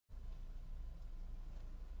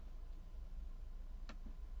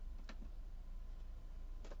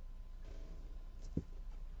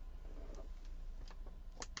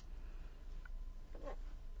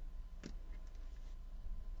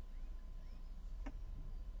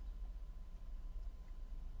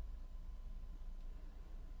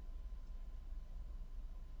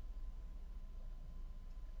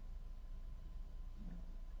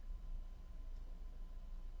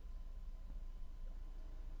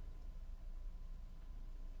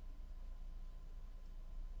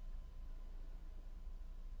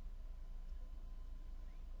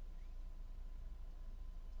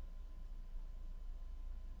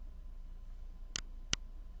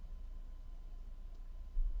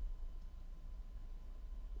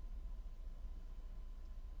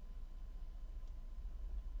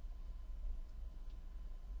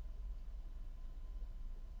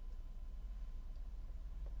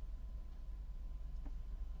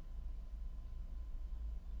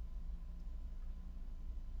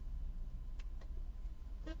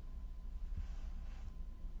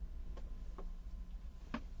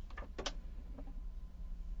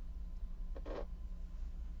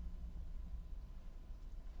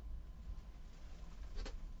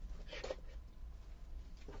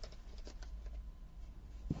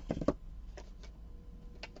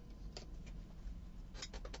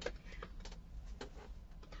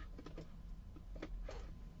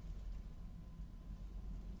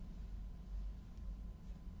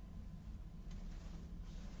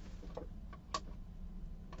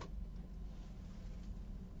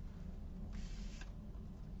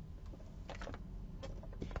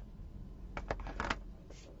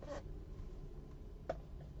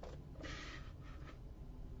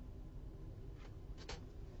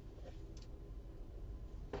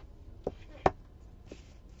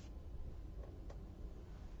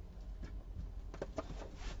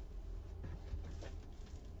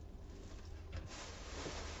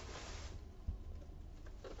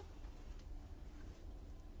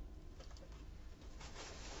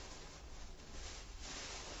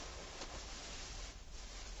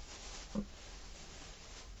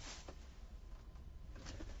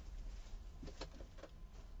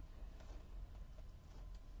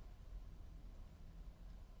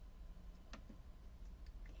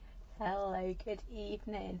hello, good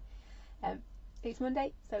evening. It's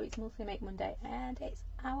Monday, so it's Monthly Make Monday, and it's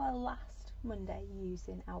our last Monday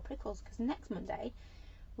using our Prickles, because next Monday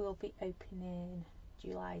we'll be opening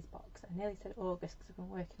July's box. I nearly said August because I've been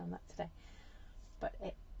working on that today, but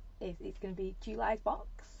it's going to be July's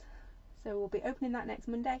box, so we'll be opening that next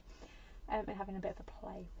Monday and having a bit of a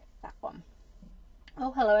play with that one.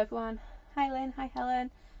 Oh, hello everyone. Hi Lynn, hi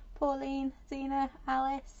Helen, Pauline, Zena,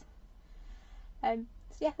 Alice. So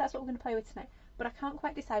yeah, that's what we're going to play with tonight, but I can't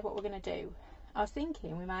quite decide what we're going to do. I was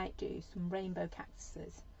thinking we might do some rainbow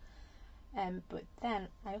cactuses, but then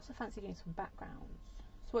I also fancy doing some backgrounds.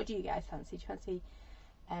 So what do you guys fancy? Do you fancy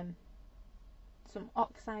some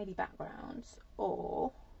oxidey backgrounds,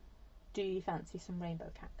 or do you fancy some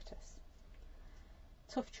rainbow cactus?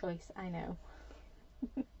 Tough choice, I know.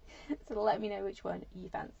 So let me know which one you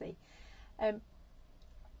fancy.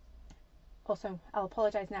 Also, I'll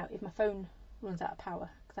apologise now if my phone runs out of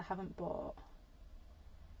power, because I haven't bought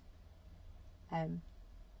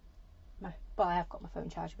well, I have got my phone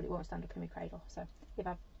charger, but it won't stand up in my cradle. So if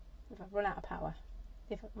I run out of power,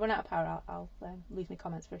 I'll lose my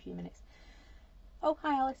comments for a few minutes. Oh,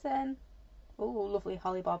 hi Alison. Oh, lovely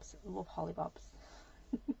hollybobs. Love hollybobs.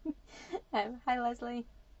 Hi Leslie.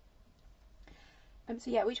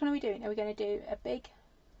 So yeah, which one are we doing? Are we going to do a big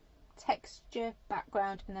texture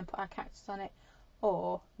background and then put our cactus on it,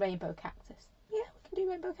 or rainbow cactus? Yeah, we can do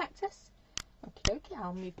rainbow cactus. Okay,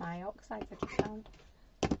 I'll move my oxides I just found.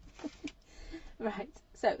 Right,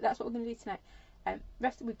 so that's what we're going to do tonight.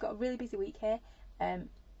 We've got a really busy week here.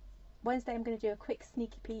 Wednesday I'm going to do a quick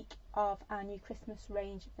sneaky peek of our new Christmas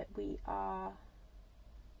range that our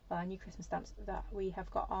new Christmas stamps that we have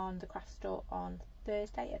got on the craft store on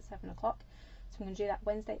Thursday at 7 o'clock. So I'm going to do that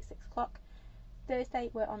Wednesday at 6 o'clock. Thursday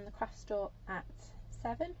we're on the craft store at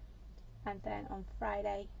 7, and then on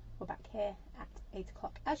Friday we're back here at 8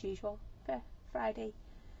 o'clock as usual for Friday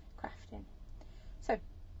crafting. So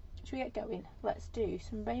should we get going? Let's do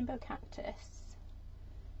some rainbow cactus.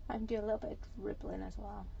 I can do a little bit of dribbling as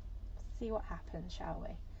well. See what happens, shall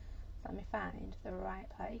we? Let me find the right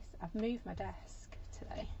place. I've moved my desk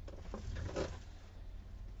today.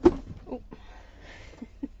 Oh.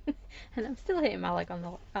 And I'm still hitting my leg on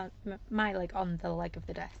the leg of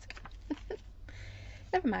the desk.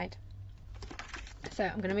 Never mind. So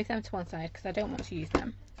I'm going to move them to one side because I don't want to use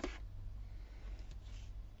them.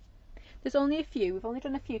 There's only a few. We've only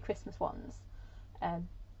done a few Christmas ones. There's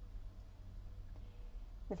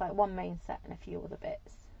like one main set and a few other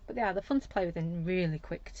bits. But they're fun to play with and really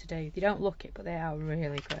quick to do. They don't look it, but they are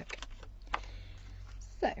really quick.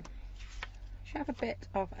 So, should have a bit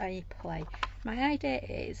of a play. My idea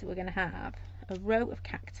is we're going to have a row of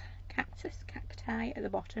cacti at the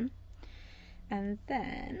bottom, and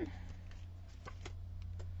then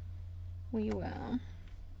we will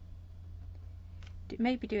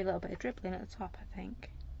maybe do a little bit of dribbling at the top, I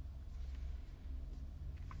think.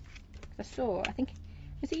 I think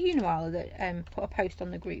was it Unawala that put a post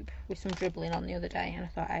on the group with some dribbling on the other day, and I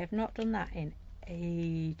thought I have not done that in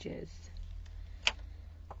ages.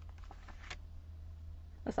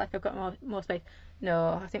 Looks like I've got more space.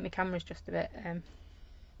 No, I think my camera's just a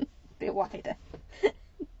bit wider.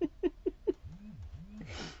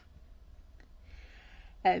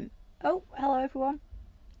 Oh, hello everyone.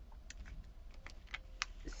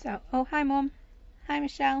 So, oh, hi Mum. Hi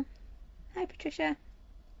Michelle. Hi Patricia.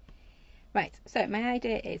 Right, so my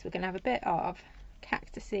idea is we're going to have a bit of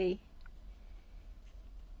cactusy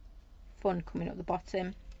fun coming up the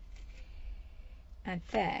bottom, and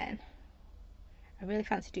then I really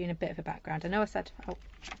fancy doing a bit of a background. I know I said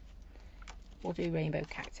we'll do rainbow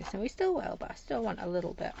cactus, and we still will, but I still want a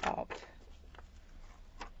little bit of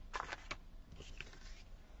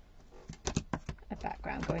a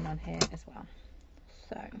background going on here as well.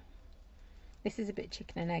 So this is a bit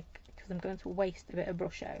chicken and egg because I'm going to waste a bit of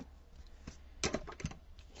brusho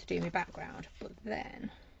to do my background, but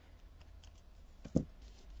then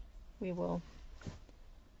we will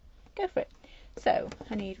go for it. So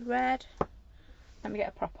I need red. Let me get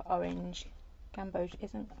a proper orange. Gamboge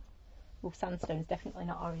isn't. Well, sandstone's definitely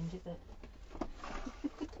not orange, is it?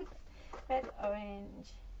 Red,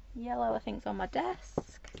 orange, yellow I think's on my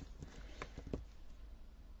desk.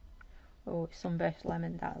 Oh, sunburst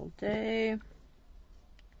lemon, that'll do.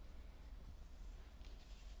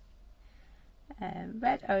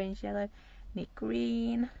 Red, orange, yellow. Need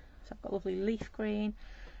green. So I've got lovely leaf green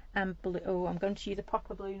and blue. Oh, I'm going to use a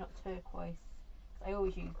proper blue, not turquoise. I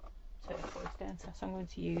always use turquoise, don't I? So I'm going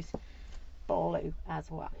to use blue as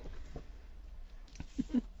well.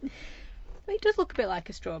 It does look a bit like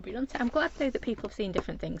a strawberry, doesn't it? I'm glad though that people have seen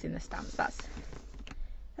different things in the stamps. That's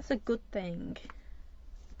a good thing.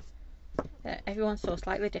 Everyone's so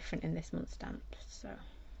slightly different in this month's stamps, so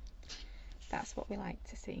that's what we like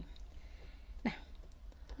to see. Now,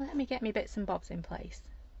 let me get me bits and bobs in place.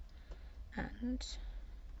 And,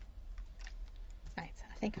 right,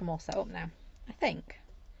 I think I'm all set up now. I think.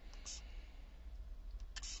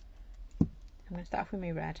 I'm going to start off with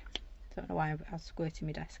my red. I don't know why I was squirting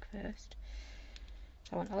my desk first.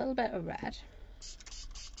 So I want a little bit of red.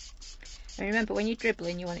 And remember, when you're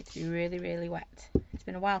dribbling, you want it to be really, really wet. It's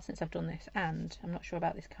been a while since I've done this, and I'm not sure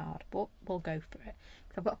about this card, but we'll go for it.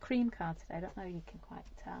 So I've got a cream card today. I don't know if you can quite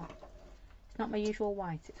tell. It's not my usual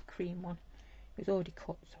white, it's a cream one. It was already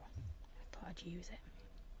cut, so I thought I'd use it.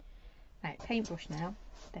 Right, paintbrush now.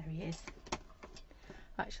 There he is.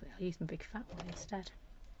 Actually, I'll use my big fat one instead.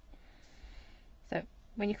 So,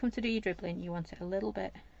 when you come to do your dribbling, you want it a little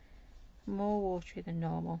bit more watery than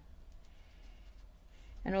normal.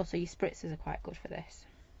 And also your spritzers are quite good for this.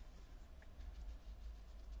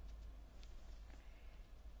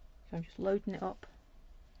 So I'm just loading it up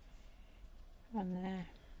on there.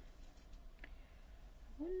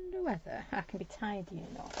 I wonder whether I can be tidy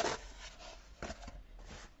enough.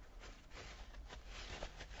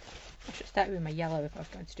 I should start with my yellow if I was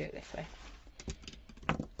going to do it this way.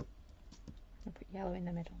 I'll put yellow in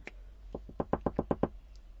the middle.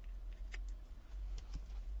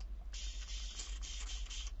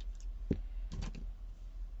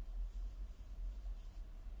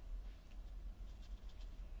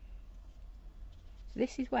 So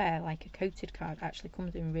this is where like a coated card actually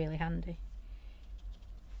comes in really handy.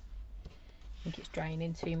 I think it's drying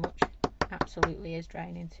in too much. Absolutely is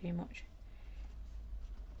drying in too much.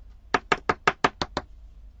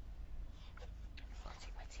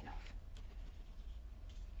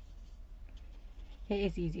 It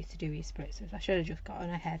is easier to do with spritzers. I should have just got on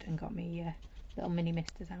ahead and got my little mini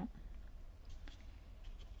misters out.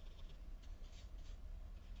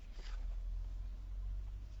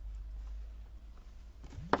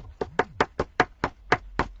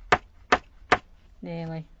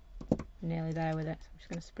 Nearly there with it. So I'm just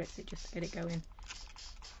going to spritz it just to get it going.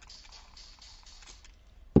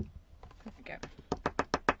 There we go.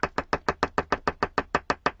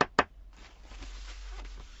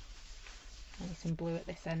 I need some blue at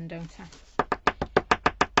this end, don't I? I've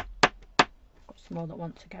got some more that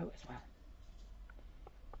want to go as well.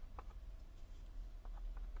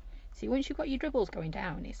 See, once you've got your dribbles going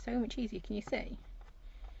down, it's so much easier, can you see?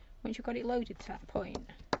 Once you've got it loaded to that point,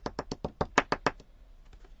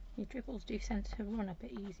 your dribbles do tend to run a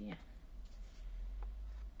bit easier.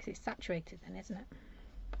 Because it's saturated then, isn't it?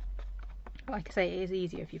 Like I say, it is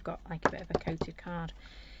easier if you've got like a bit of a coated card.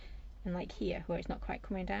 And like here, where it's not quite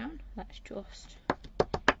coming down, let's just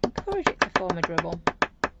encourage it to form a dribble.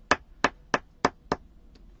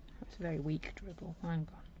 It's a very weak dribble, hang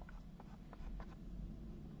on.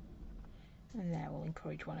 And there, we'll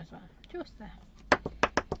encourage one as well, just there.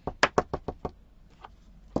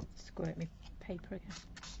 Squirt my paper again.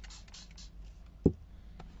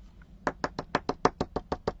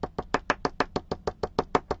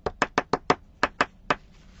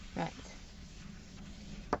 Right.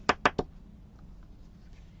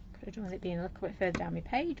 Could have done with it being a little bit further down my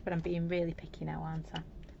page, but I'm being really picky now, aren't I?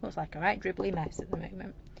 Looks like a right dribbly mess at the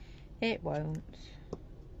moment. It won't.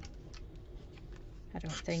 I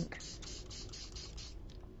don't think.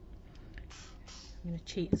 I'm going to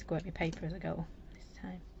cheat and squirt my paper as I go this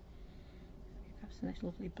time. Grab some of this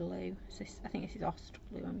lovely blue. I think this is Ost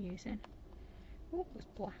blue I'm using. Oh, there's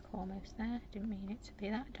black almost there. Didn't mean it to be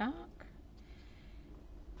that dark.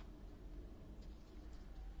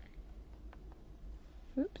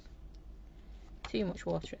 Oops. Too much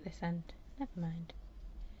water at this end. Never mind.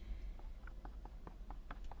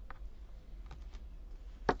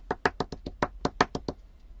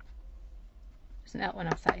 Doesn't help when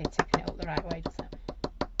I'm sat here tipping it up the right way, does it?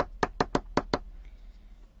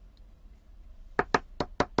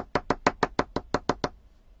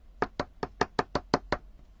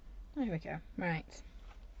 There we go. Right.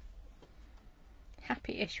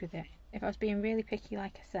 Happy-ish with it. If I was being really picky,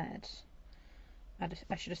 like I said, I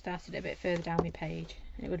should have started it a bit further down my page,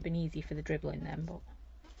 and it would have been easy for the dribbling then, but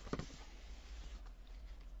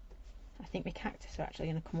I think my cactus are actually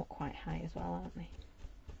going to come up quite high as well, aren't they?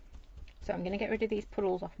 So I'm going to get rid of these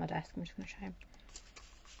puddles off my desk. I'm just going to try and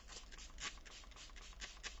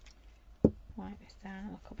wipe this down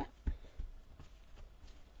a little bit.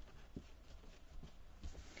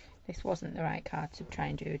 This wasn't the right card to try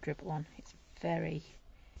and do a dribble on. It's very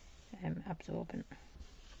absorbent.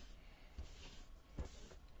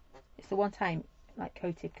 It's the one time like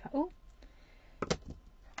coated card. Oh,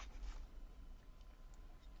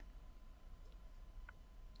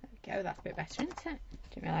 there we go. that's a bit better, isn't it?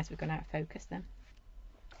 Didn't realise we were going out of focus then.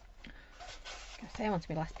 I say I want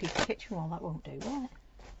my last piece of kitchen roll, that won't do, will it?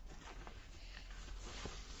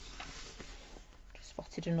 Just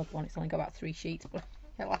spotted another one, it's only got about 3 sheets, but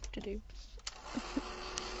it'll have to do.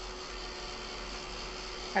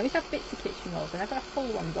 I always have bits of kitchen rolls, I never have full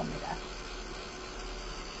ones on me there.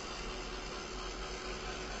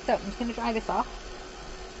 So I'm just going to dry this off.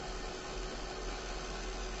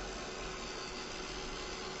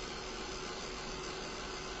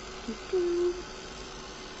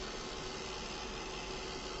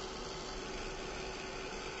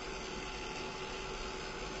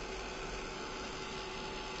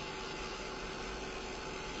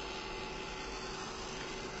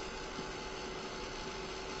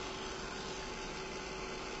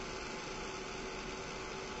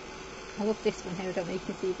 I love this one here, I don't know if you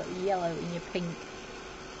can see you've got the yellow and your pink,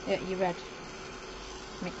 your red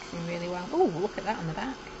mixing really well. Oh, look at that on the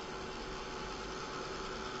back.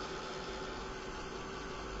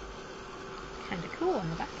 Kind of cool on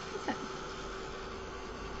the back, isn't it?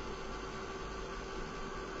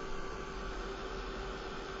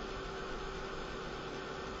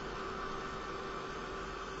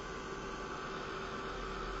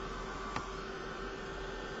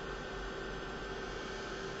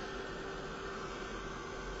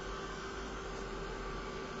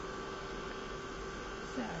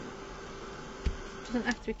 So, it doesn't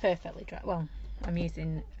have to be perfectly dry. Well, I'm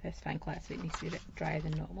using Versafine Clay, so it needs to be a bit drier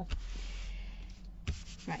than normal.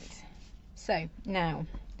 Right, so now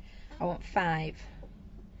I want 5.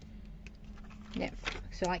 Yep,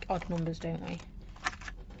 so like odd numbers, don't we?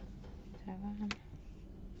 So,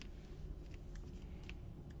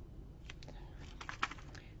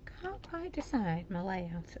 can't quite decide my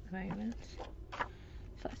layout at the moment.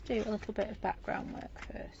 So let's do a little bit of background work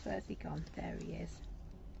first. Where's he gone? There he is.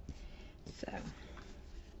 So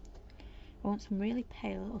I want some really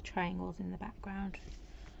pale little triangles in the background.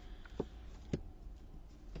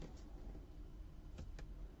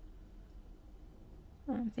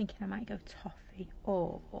 I'm thinking I might go toffee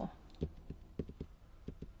or a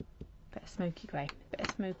bit of smoky grey. A bit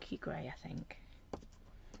of smoky grey, I think. I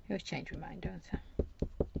always change my mind, don't I?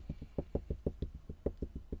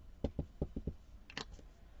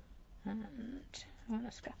 And I want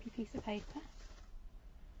a scrappy piece of paper.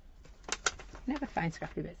 You never find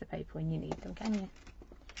scrappy bits of paper when you need them, can you?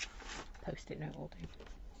 Post-it note will do.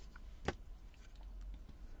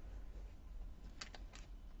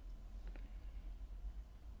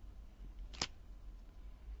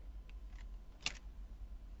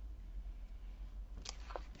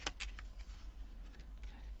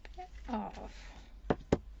 Of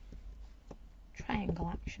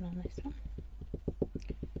triangle action on this one.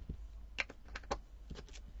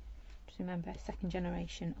 Just remember, second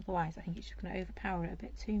generation, otherwise I think it's just going to overpower it a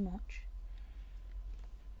bit too much.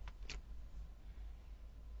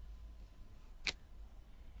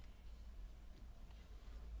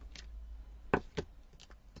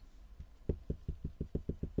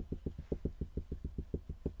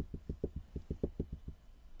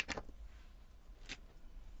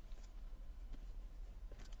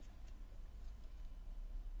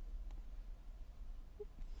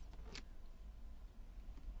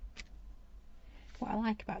 What I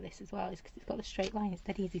like about this as well is because it's got the straight line, it's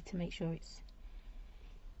dead easy to make sure it's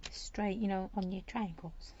straight, you know, on your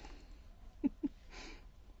triangles. There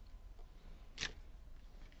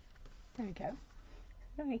we go.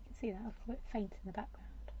 I don't know if you can see that, I've got it faint in the background.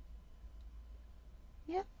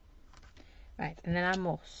 Yeah. Right, and then I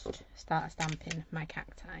must start stamping my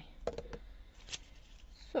cacti.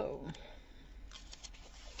 So,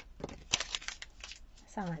 I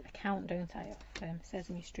sound like the Count, don't I, off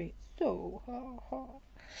Sesame Street. So,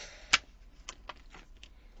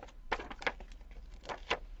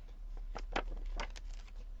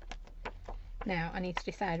 now I need to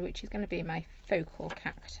decide which is going to be my focal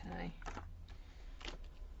cacti.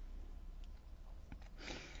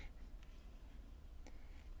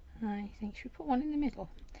 I think should we put one in the middle,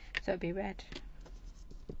 so it'd be red.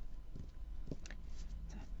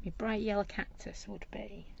 So my bright yellow cactus would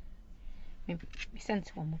be, my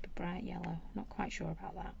centre one would be bright yellow. Not quite sure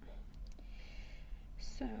about that.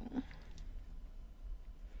 So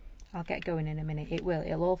I'll get going in a minute.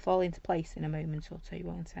 It'll all fall into place in a moment or two,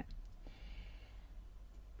 won't it?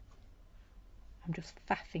 I'm just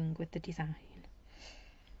faffing with the design.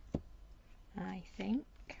 I think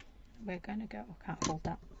we're gonna go. I can't hold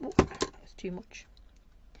that. Ooh, that was too much.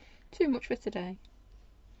 Too much for today.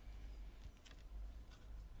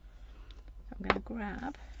 I'm gonna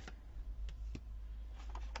grab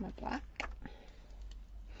my black,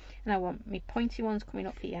 and I want my pointy ones coming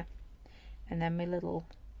up here, and then my little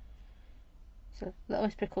So Little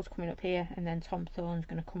Miss Prickle's coming up here, and then Tom Thorne's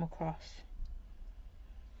going to come across,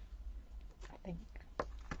 I think.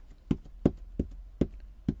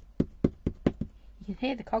 You can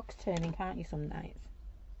hear the cogs turning, can't you, some nights?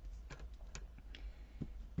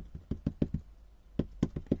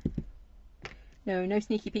 No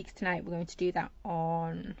sneaky peeks tonight. We're going to do that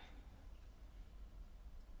on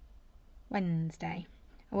Wednesday.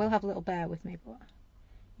 I will have a little bear with me, but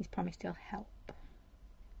he's promised he'll help,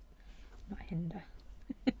 not hinder.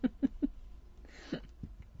 So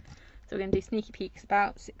we're going to do sneaky peeks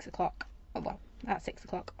about 6 o'clock. Oh, well, at 6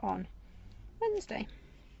 o'clock on Wednesday.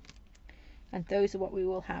 And those are what we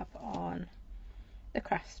will have on the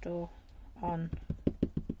craft store on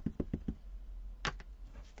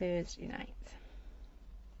Thursday night.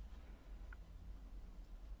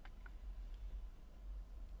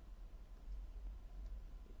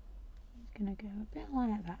 It's going to go a bit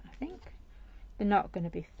like that, I think. They're not going to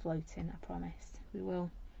be floating, I promise. We will.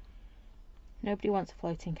 Nobody wants a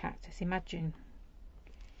floating cactus. Imagine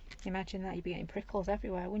that, you'd be getting prickles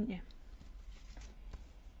everywhere, wouldn't you?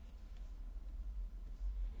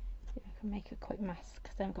 See if I can make a quick mask,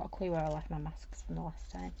 because I haven't got a clue where I left my masks from the last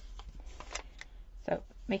time. So,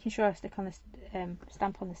 making sure I stick on this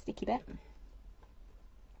stamp on the sticky bit.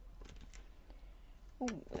 Oh,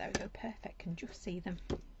 there we go, perfect. Can just see them.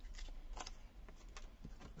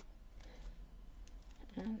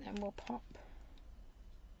 And then we'll pop.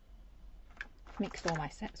 Mixed all my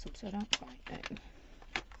sets up, so I don't quite know.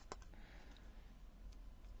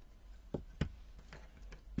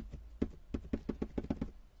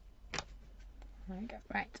 There we go.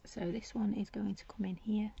 Right, so this one is going to come in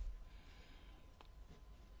here.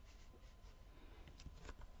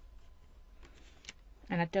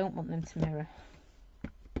 And I don't want them to mirror.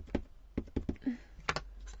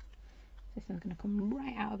 This one's going to come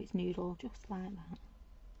right out of its noodle, just like that.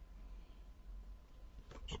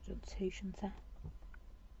 Should have done two, shouldn't I?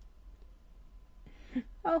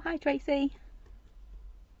 Oh, hi Tracy.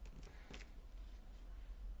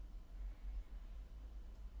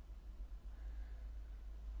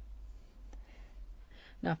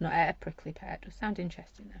 No, I've not ate a prickly pear. It does sound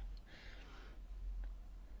interesting though.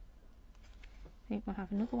 I think we'll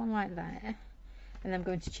have another one like that. And then I'm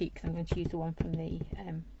going to cheat because I'm going to use the one from the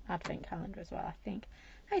advent calendar as well, I think.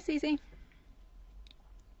 Hi Susie.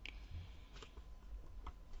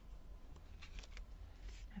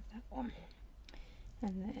 Have that one.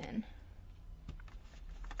 And then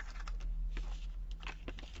I'm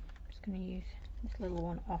just going to use this little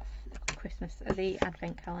one off the Christmas, the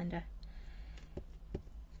advent calendar,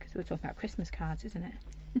 because we're talking about Christmas cards, isn't it?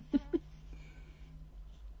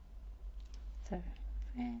 So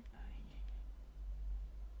red, orange,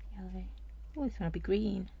 yellow. Oh, this one will be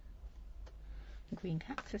green. A green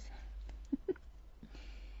cactus.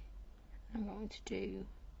 I'm going to do,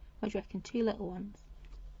 what do you reckon, 2 little ones.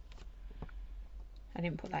 I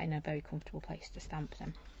didn't put that in a very comfortable place to stamp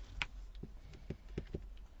them.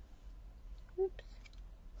 Oops.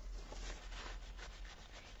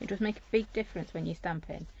 It does make a big difference when you're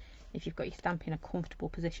stamping, if you've got your stamp in a comfortable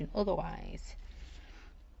position. Otherwise,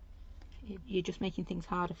 you're just making things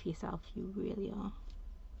harder for yourself. You really are.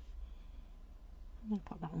 I'm going to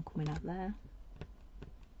pop that one coming out there.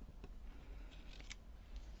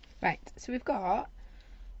 Right, so we've got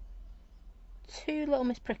 2 Little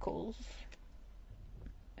Miss Prickles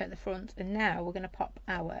at the front, and now we're going to pop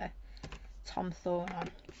our Tom Thorne on.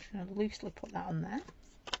 I'm going to loosely put that on there.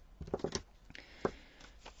 So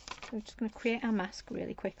we're just going to create our mask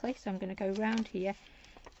really quickly. So I'm going to go round here.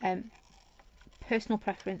 Personal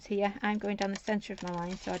preference here, I'm going down the centre of my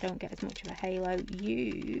line so I don't get as much of a halo.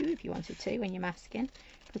 You, if you wanted to, when you're masking,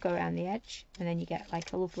 could go around the edge and then you get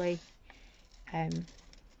like a lovely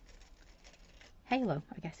halo,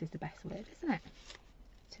 I guess is the best word, isn't it,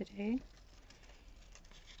 to do.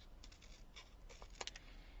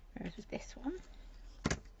 Whereas with this one,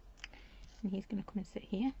 and he's going to come and sit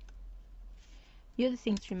here. The other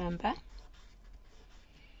thing to remember,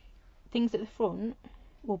 things at the front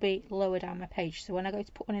will be lower down my page, so when I go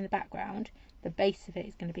to put one in the background, the base of it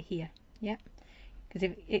is going to be here, yeah, because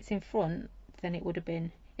if it's in front, then it would have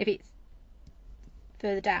been, if it's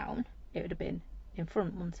further down, it would have been in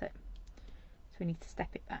front, wouldn't it? So we need to step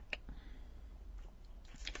it back.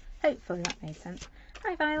 Hopefully that made sense.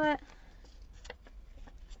 Hi Violet.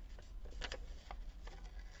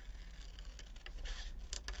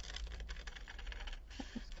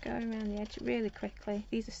 Just go around the edge really quickly.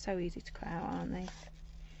 These are so easy to cut out, aren't they?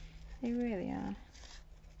 They really are.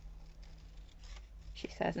 She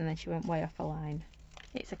says, and then she went way off a line.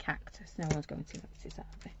 It's a cactus. No one's going to notice that.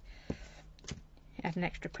 It had an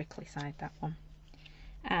extra prickly side, that one.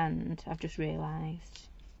 And I've just realised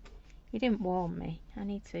you didn't warn me. I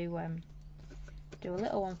need to do a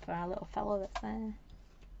little one for our little fella that's there.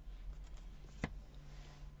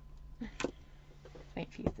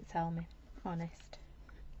 Wait for you to tell me. Honest.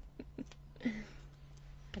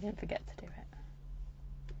 I didn't forget to do it.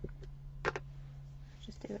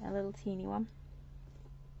 Just do a little teeny one.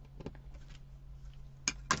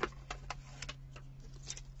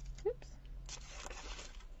 Oops.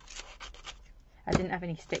 I didn't have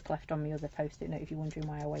any stick left on my other post-it note, if you're wondering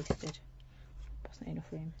why I wasted. Wasn't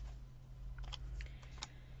enough room.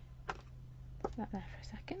 Put that there for a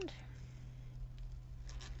second.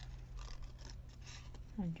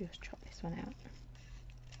 And just chop this one out.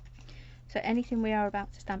 So anything we are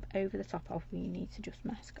about to stamp over the top of, we need to just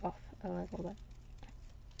mask off a little bit.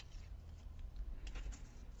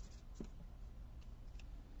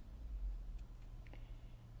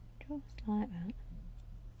 Just like that.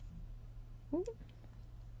 Ooh.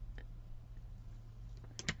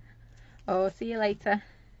 Oh, see you later.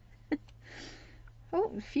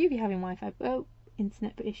 Oh, a few of you having Wi-Fi. Oh,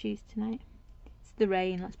 internet issues tonight. It's the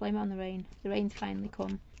rain. Let's blame it on the rain. The rain's finally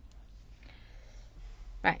come.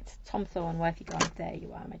 Right, Tom Thorne, where have you gone? There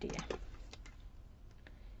you are, my dear.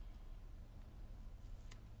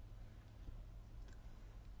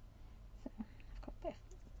 So, I've got a bit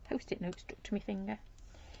of post-it note stuck to my finger.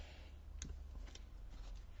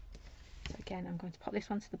 So again, I'm going to pop this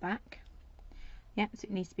one to the back. Yep, so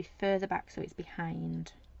it needs to be further back so it's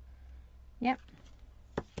behind. Yep.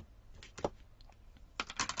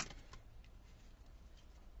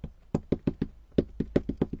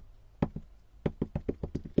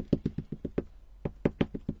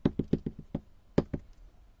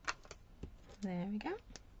 There we go.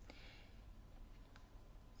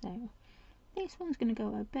 So this one's going to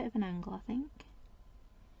go at a bit of an angle, I think.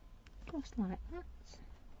 Just like that.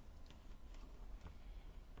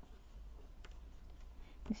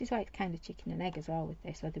 This is why it's kind of chicken and egg as well with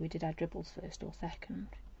this, whether we did our dribbles first or second.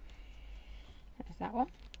 There's that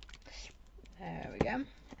one. There we go.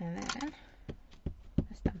 And then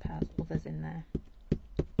the stamp has others in there.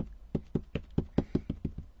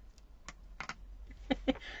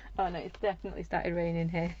 Oh no, it's definitely started raining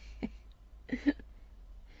here. So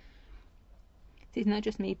it's not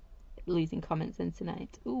just me losing comments in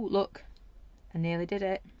tonight. Ooh, look, I nearly did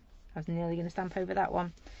it. I was nearly going to stamp over that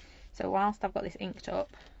one. So whilst I've got this inked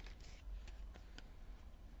up,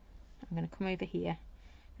 I'm going to come over here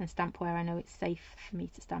and stamp where I know it's safe for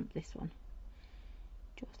me to stamp this one.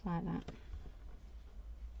 Just like that.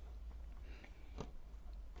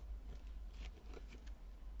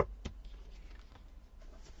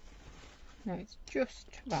 No, it's just,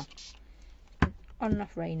 well, on and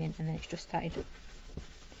off raining, and then it's just started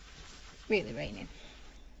really raining.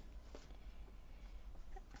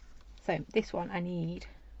 So this one I need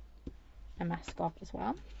a mask of as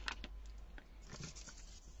well.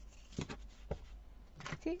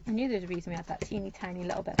 See, I knew there's a reason we had that teeny tiny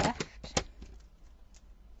little bit left.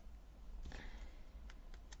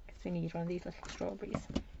 Because we need one of these little strawberries.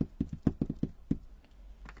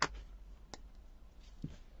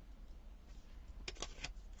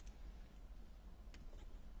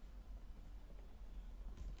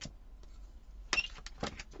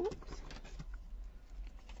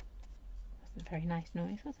 Very nice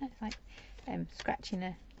noise, wasn't it? It's like scratching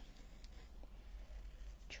a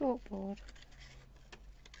chalkboard.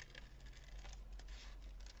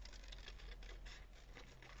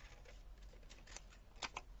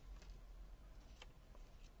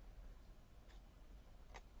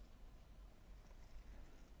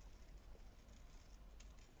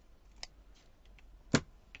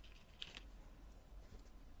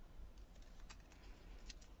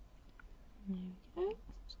 There we go.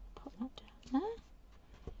 Just put that down there.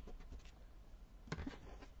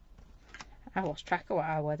 I lost track of what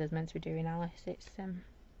our weather's meant to be doing, Alice. It's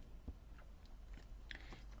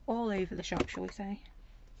all over the shop, shall we say.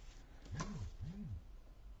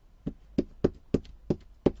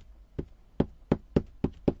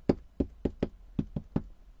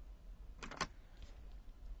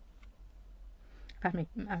 I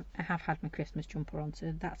have had my Christmas jumper on,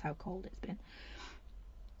 so that's how cold it's been.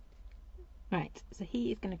 Right, so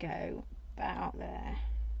he is going to go about there.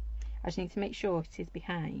 I just need to make sure it is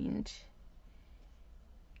behind.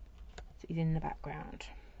 So he's in the background.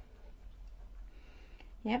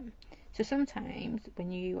 Yep. So sometimes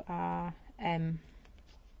when you are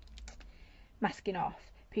masking off,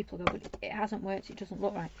 people go, but it hasn't worked, it doesn't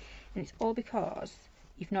look right. And it's all because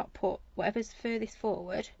you've not put whatever's furthest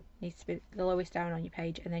forward needs to be the lowest down on your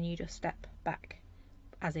page, and then you just step back,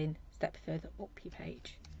 as in step further up your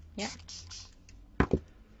page. Yeah.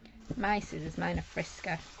 my scissors, mine are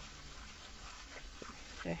Friska.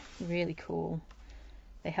 They're really cool.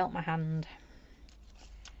 They help my hand.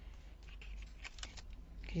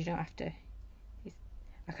 Because you don't have to...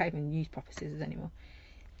 I can't even use proper scissors anymore.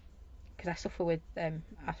 Because I suffer with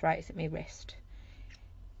arthritis at my wrist.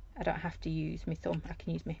 I don't have to use my thumb. I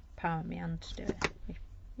can use my palm and my hand to do it.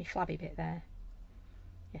 My flabby bit there.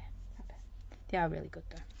 Yeah, that bit. They are really good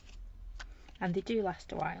though. And they do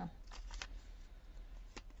last a while.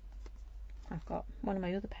 I've got one of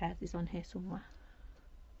my other pairs is on here somewhere.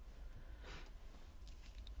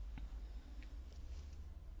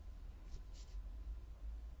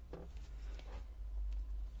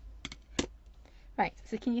 Right,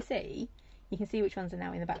 so can you see? You can see which ones are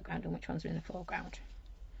now in the background and which ones are in the foreground.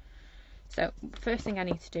 So first thing I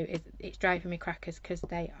need to do is, it's driving me crackers because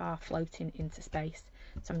they are floating into space.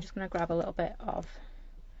 So I'm just going to grab a little bit of,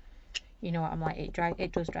 you know what I'm like,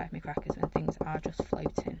 it does drive me crackers when things are just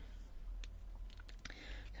floating.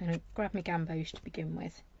 So I'm going to grab my gambos to begin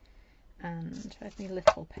with, and where's my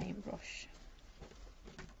little paintbrush?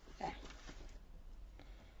 There.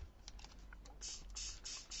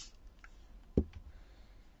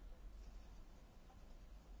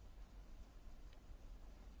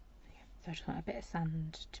 So I just want a bit of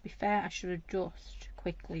sand. To be fair, I should have just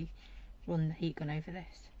quickly run the heat gun over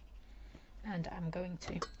this. And I'm going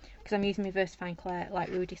to. Because I'm using my VersaFine Clair,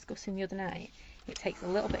 like we were discussing the other night, it takes a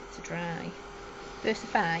little bit to dry.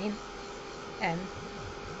 VersaFine,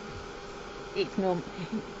 it's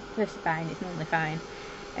VersaFine is normally fine.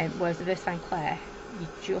 Whereas the VersaFine Clair, you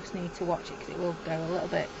just need to watch it because it will go a little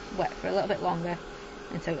bit wet for a little bit longer.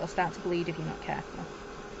 And so it'll start to bleed if you're not careful.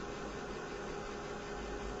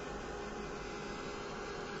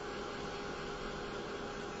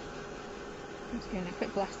 I'm just doing a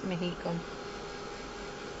quick blast of my heat gun.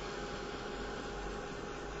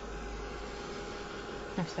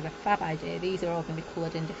 I've just had a fab idea. These are all going to be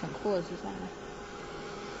coloured in different colours as well.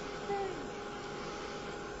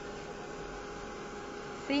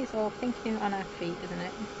 See, it's all thinking on our feet, isn't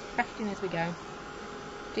it? Crafting as we go. I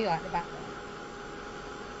do like the back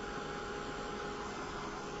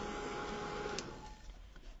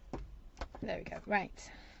there. There we go.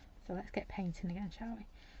 Right. So let's get painting again, shall we?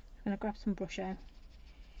 I'm going to grab some Brusho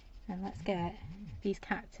and let's get these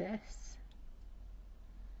cactus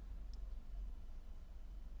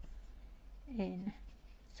in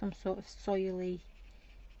some sort of soily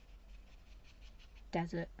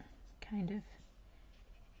desert kind of.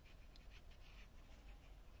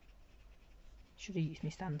 Should have used my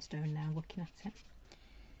sandstone now looking at it.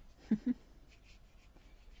 There we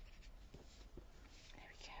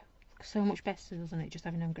go. Looks so much better, doesn't it, just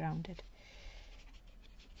having them grounded.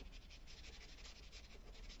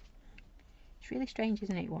 It's really strange,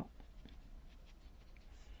 isn't it, what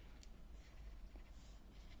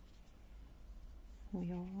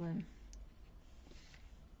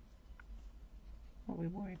we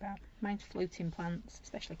worry about. Mine's floating plants,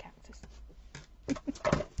 especially cactus.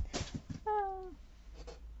 Oh,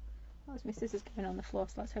 there's my scissors going on the floor,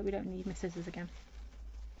 so let's hope we don't need my scissors again.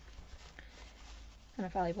 And a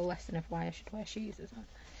valuable lesson of why I should wear shoes as well.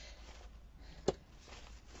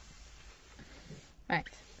 Right,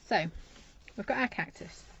 so we've got our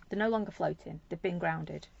cactus. They're no longer floating, they've been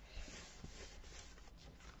grounded.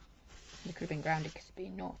 They could have been grounded because they're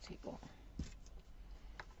being naughty, but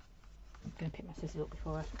I'm going to pick my scissors up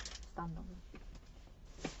before I stand on them.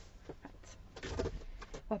 Right,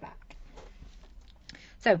 we're back.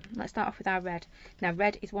 So let's start off with our red. Now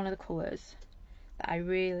red is one of the colours that I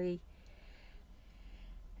really,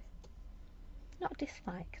 not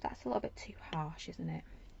dislike, that's a little bit too harsh, isn't it?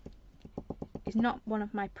 It's not one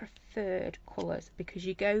of my preferred colours because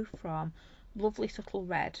you go from lovely subtle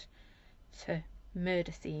red to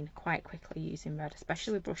murder scene quite quickly using red,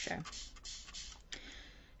 especially with Brusho.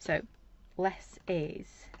 So less is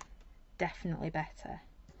definitely better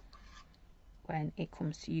when it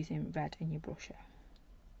comes to using red in your Brusho.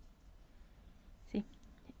 See,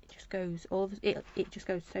 it just goes it just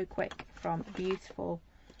goes so quick from beautiful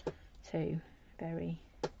to very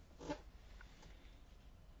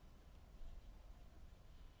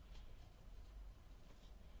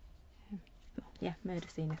yeah, murder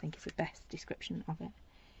scene I think is the best description of it.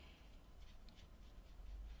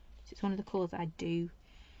 So it's one of the colours I do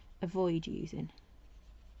avoid using.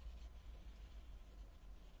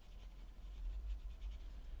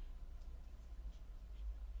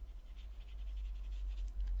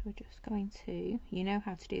 So we're just going to, you know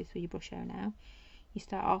how to do this with your Brusho now. You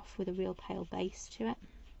start off with a real pale base to it.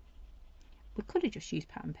 We could have just used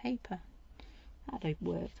pattern paper. That'd have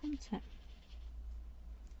worked, wouldn't it?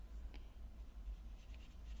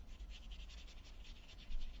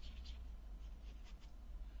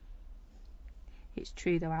 It's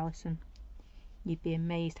true though, Alison. You'd be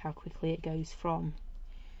amazed how quickly it goes from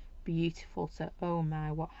beautiful to, oh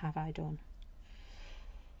my, what have I done?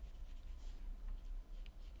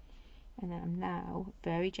 And then I'm now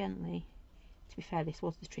very gently, to be fair, this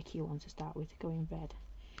was the trickier one to start with, going red.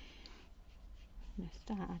 I'm going to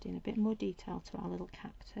start adding a bit more detail to our little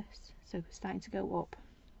cactus. So we're starting to go up.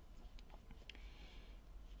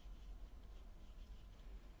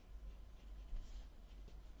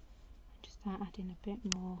 Just start adding a bit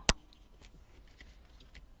more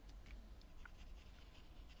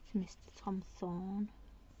to Mr. Tom Thorne.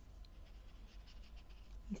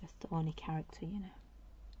 He's a thorny character, you know.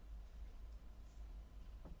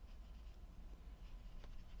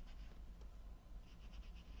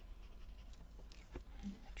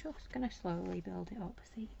 Just going to slowly build it up,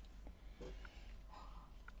 see? There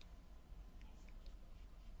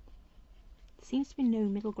seems to be no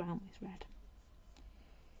middle ground with red.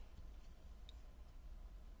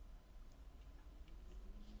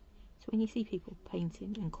 So when you see people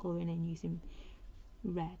painting and colouring in using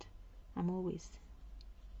red, I'm always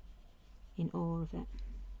in awe of it.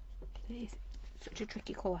 It is such a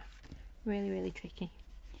tricky colour. Really, really tricky.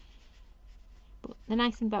 But the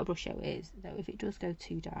nice thing about Brusho is that if it does go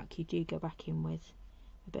too dark, you do go back in with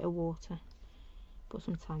a bit of water. But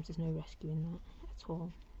sometimes there's no rescuing that at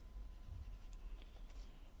all.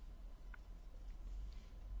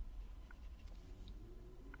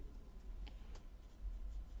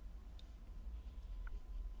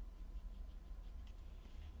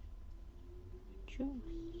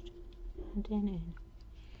 Just adding in.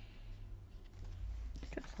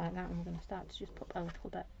 Just like that, and we're going to start to just put a little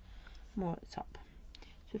bit more at the top.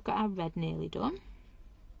 So we've got our red nearly done.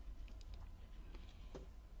 So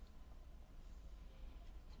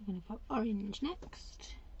we're going to go orange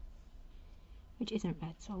next, which isn't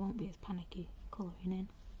red, so I won't be as panicky colouring in.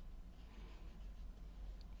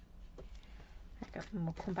 There we go, and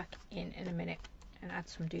we'll come back in a minute and add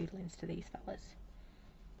some doodlings to these fellas.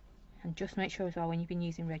 And just make sure as well, when you've been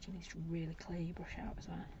using red, you need to really clear your brush out as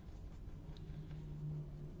well.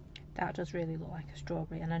 That does really look like a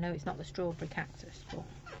strawberry, and I know it's not the strawberry cactus, but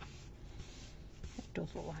it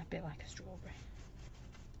does look like a bit like a strawberry.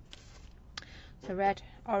 So red,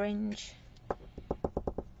 orange,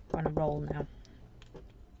 we're on a roll now.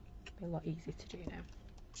 It'll be a lot easier to do now.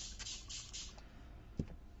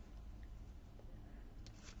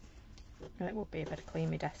 And it would be, I better clean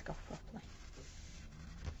my desk off properly.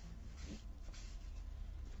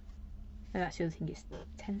 And that's the other thing, it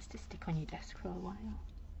tends to stick on your desk for a while.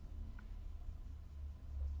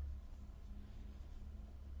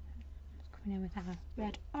 Just coming in with our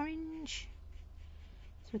red, orange.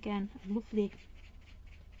 So again, a lovely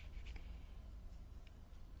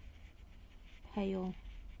pale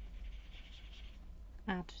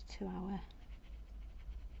add to our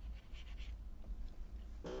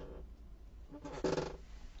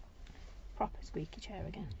proper squeaky chair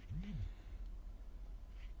again.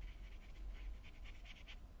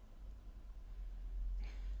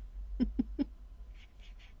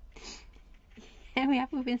 Yeah,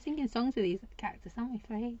 we've been singing songs with these cactus, haven't we,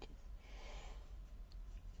 for ages?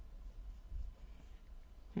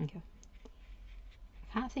 Okay.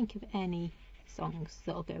 I can't think of any songs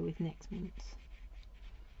that'll go with next month.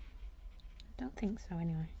 I don't think so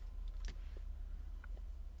anyway.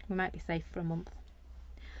 We might be safe for a month.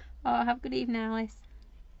 Oh, have a good evening, Alice.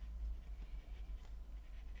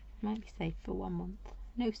 Might be safe for 1 month.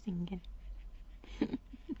 No singing.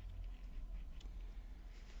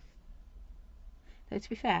 Though to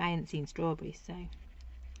be fair, I hadn't seen strawberries, so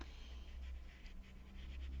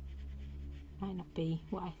might not be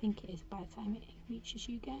what I think it is by the time it reaches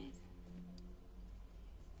you guys.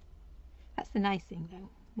 That's the nice thing though,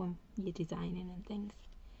 when you're designing and things.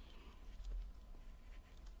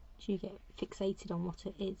 You get fixated on what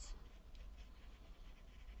it is.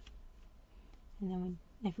 And then when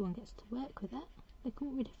everyone gets to work with it, they come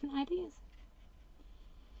up with different ideas.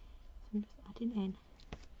 So I'm just adding in.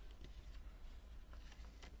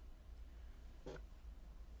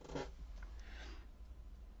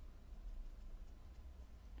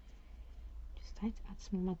 Just trying to add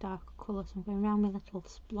some of my darker colours. So I'm going around with little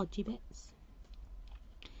splodgy bits.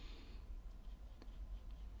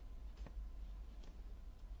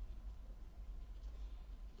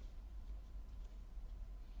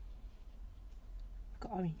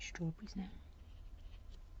 Got orange strawberries now.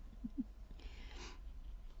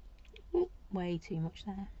 Ooh, way too much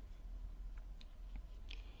there.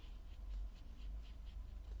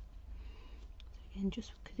 So again,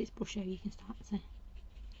 just because it's Brusho, you can start to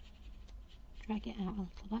drag it out a little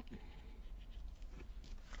bit.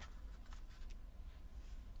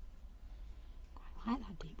 Quite like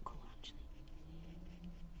that deep colour actually,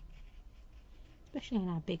 especially on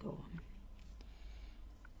our bigger one.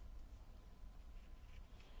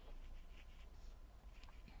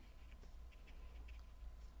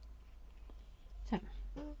 So,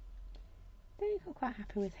 they got quite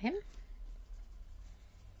happy with him.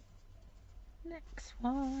 Next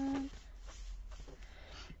one.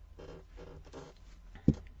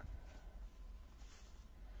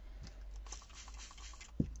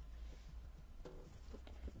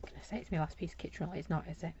 I say it's my last piece of kitchen roll. It's not,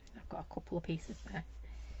 is it? I've got a couple of pieces there.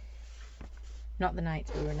 Not the night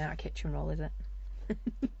we run out of kitchen roll, is it?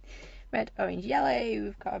 Red, orange, yellow.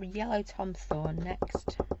 We've got a yellow Tom Thorne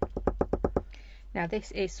next. Now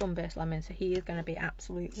this is Sunburst Lemon, so he is going to be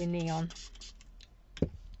absolutely neon.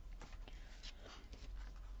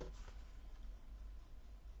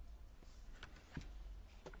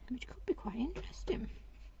 Which could be quite interesting.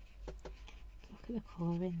 Look at the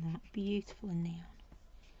colour in that. Beautiful and neon.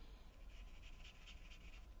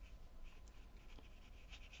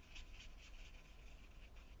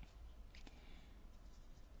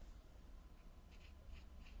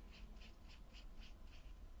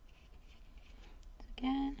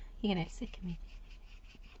 Again, you're going to get sick of me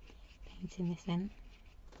painting this in.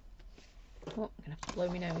 Oh, I'm going to have to blow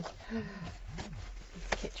my nose.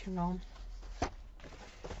 This kitchen roll.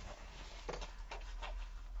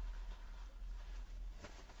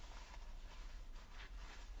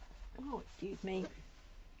 Oh, excuse me.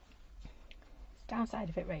 It's downside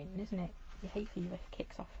of it raining, isn't it? You hate fever,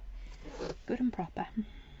 kicks off. Good and proper.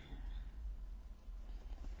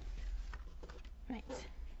 Right,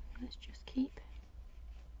 let's just keep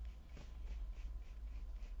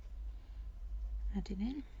adding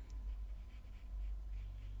in.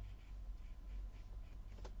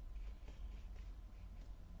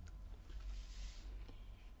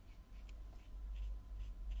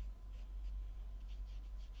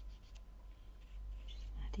 Just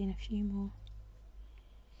add in a few more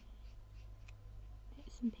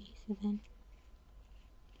bits and pieces in.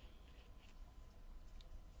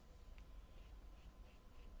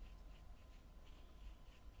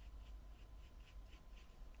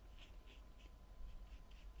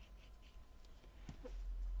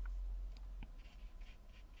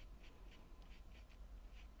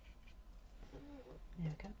 There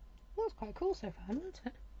we go. That was quite cool so far, wasn't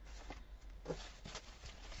it?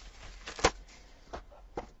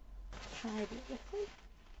 Try it this way.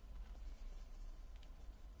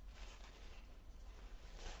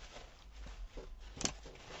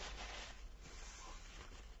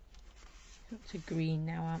 Up to green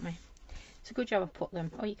now, aren't we? It's a good job I put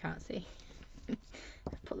them. Oh, you can't see.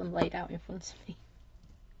 Put them laid out in front of me,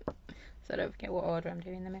 so I don't forget what order I'm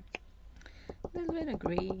doing them in. A little bit of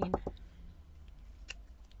green.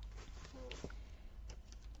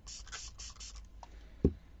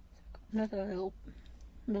 Another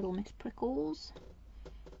little Miss Prickles.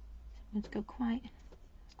 I'm going to go quite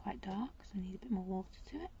dark, so I need a bit more water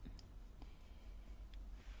to it.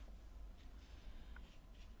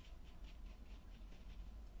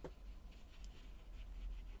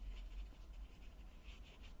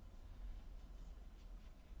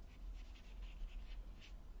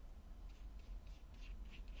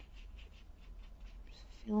 Just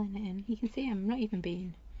filling it in. You can see I'm not even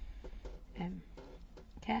being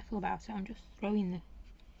careful about it. I'm just throwing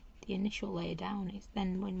the initial layer down. It's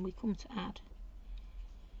then when we come to add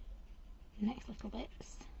the next little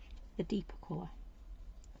bits, the deeper colour.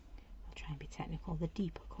 I'll try and be technical. The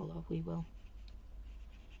deeper colour we will,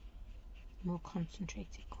 more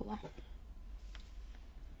concentrated colour.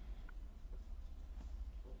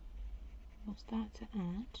 We'll start to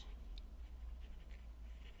add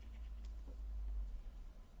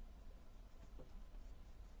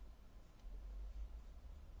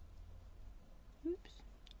oops.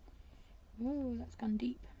 Oh, that's gone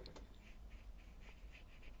deep.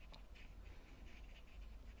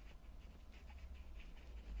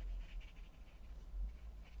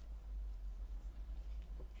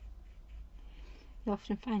 You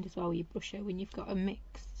often find as well with your brusher when you've got a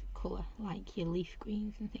mixed colour like your leaf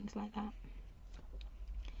greens and things like that,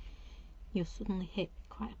 you'll suddenly hit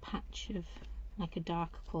quite a patch of like a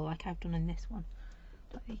darker colour like I've done in this one.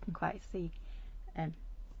 But you can quite see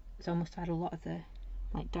it's almost had a lot of the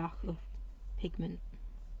like darker pigment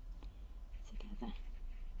together.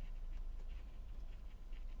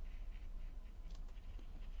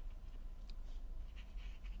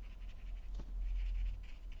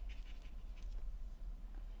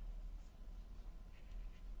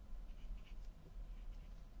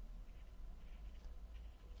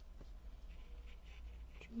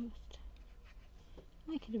 Just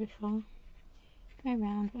like I did before, go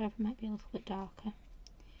around wherever might be a little bit darker.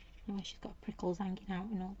 Oh, she's got prickles hanging out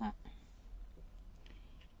and all that.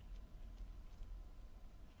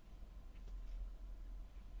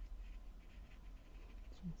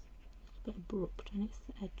 It's a bit abrupt on its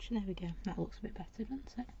edge. There we go. That looks a bit better,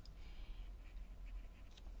 doesn't it?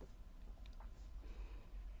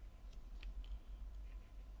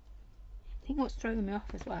 I think what's throwing me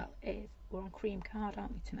off as well is we're on cream card,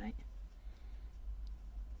 aren't we, tonight?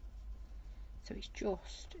 So it's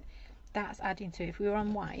just, that's adding to it. If we were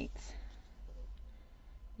on white,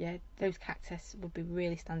 yeah, those cactus would be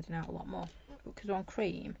really standing out a lot more. But because we're on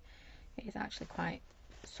cream, it is actually quite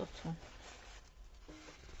subtle.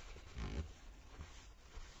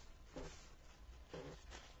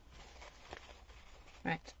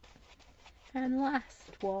 Right, and last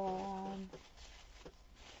one,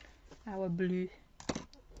 our blue.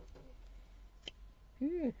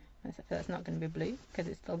 Ooh, I feel it's not going to be blue because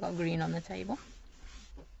it's still got green on the table.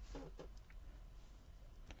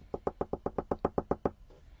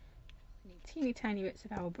 Need teeny tiny bits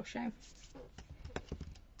of our brush out.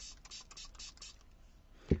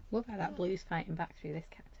 Love how that blue's fighting back through this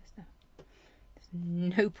cactus though.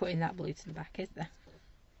 There's no putting that blue to the back, is there?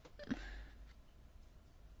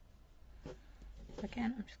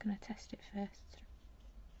 Again, I'm just going to test it first.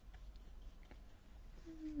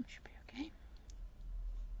 Should be okay.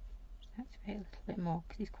 Just activate a little bit more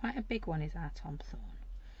because he's quite a big one, is our Tom Thorn.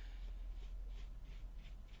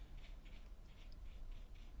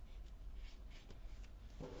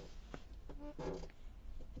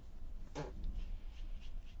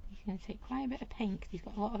 He's going to take quite a bit of paint because he's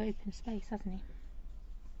got a lot of open space, hasn't he?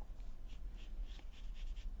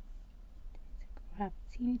 Grab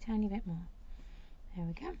a teeny tiny bit more. There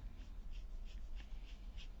we go.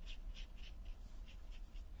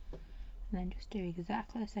 And then just do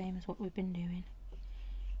exactly the same as what we've been doing.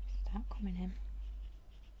 Start coming in.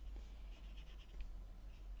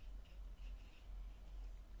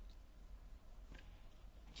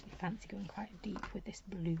 Actually fancy going quite deep with this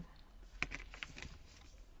blue.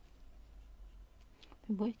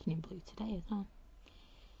 Been working in blue today as well.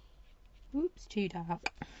 Oops, too dark.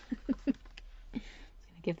 Just gonna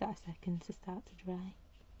give that a second to start to dry.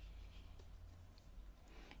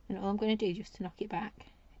 And all I'm going to do just to knock it back,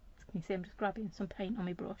 you see I'm just grabbing some paint on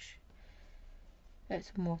my brush,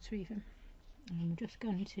 some water even, and I'm just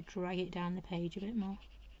going to drag it down the page a bit more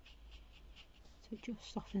so it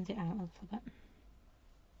just softens it out a little bit.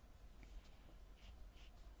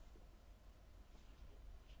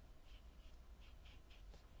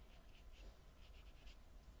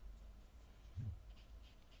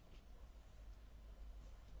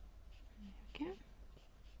 There we go.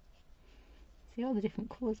 See all the different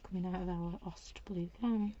colours coming out of our Ost blue,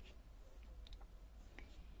 can't we?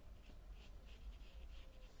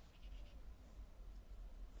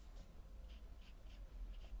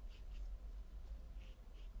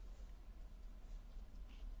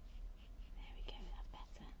 There we go, that's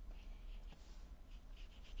better.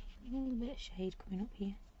 A little bit of shade coming up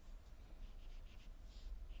here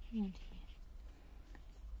and here.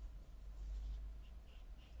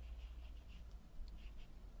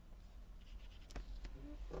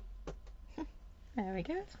 There we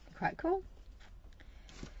go, it's quite cool.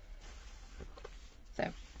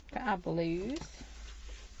 So, got our blues.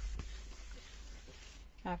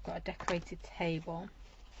 I've got a decorated table.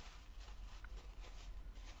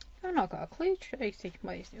 I've not got a clue, Tracy,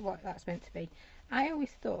 what that's meant to be. I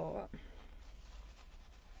always thought...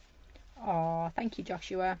 Oh, thank you,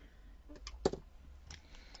 Joshua.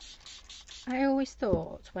 I always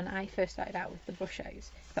thought, when I first started out with the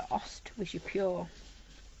brushos, that Ost was your pure.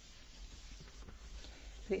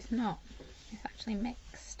 But it's not. It's actually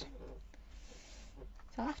mixed.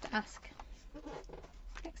 So I'll have to ask.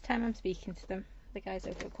 Next time I'm speaking to them, the guys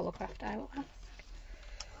over at Colourcraft, I will ask.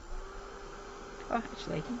 Oh,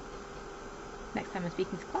 actually, next time I'm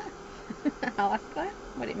speaking to Claire, I'll ask Claire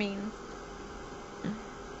what it means.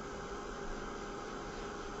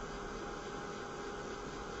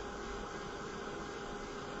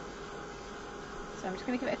 So I'm just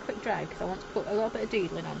going to give it a quick dry because I want to put a little bit of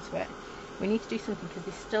doodling onto it. We need to do something because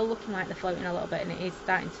it's still looking like they're floating a little bit, and it is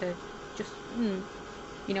starting to just, you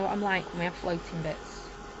know what I'm like when we have floating bits.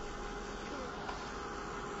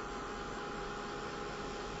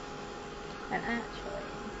 And actually,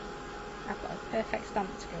 I've got a perfect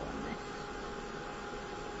stamp to go on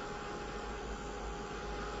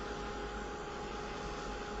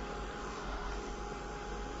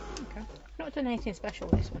this. Okay. Not done anything special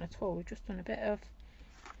with this one at all. We've just done a bit of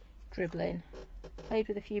dribbling, played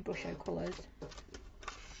with a few Brusho colours.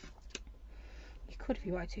 You could, if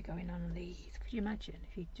you wanted to, go in on these. Could you imagine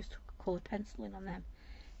if you just took a coloured pencil in on them?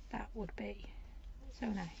 That would be So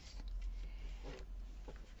nice.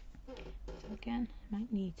 So again, I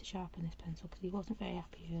might need to sharpen this pencil because he wasn't very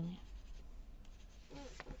happy earlier.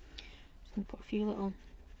 Just going to put a few little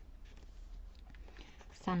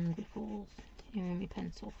sand ripples here in my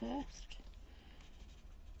pencil first.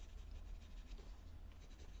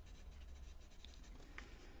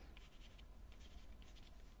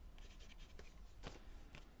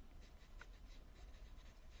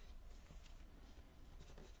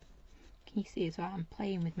 Can you see as well I'm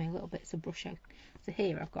playing with my little bits of Brusho. So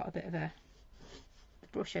here I've got a bit of the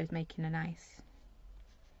Brusho's making a nice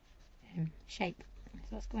shape. So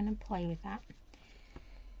let's go in and play with that.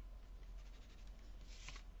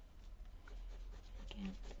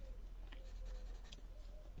 Again,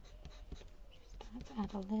 just start to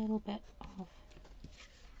add a little bit of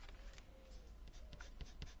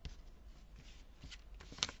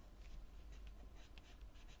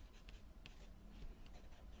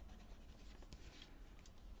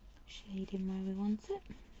shading where we want it.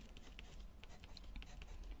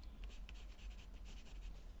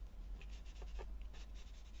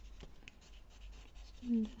 Just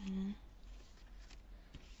under there.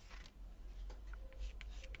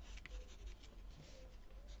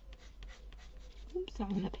 Oops,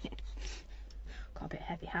 that went a bit. Got a bit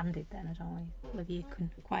heavy-handed then. I don't know whether you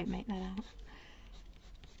can quite make that out.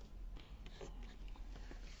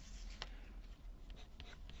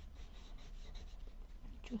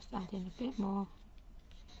 Just adding a bit more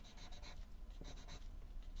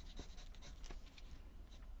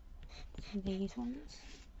to these ones.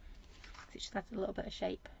 It just adds a little bit of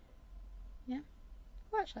shape. Yeah.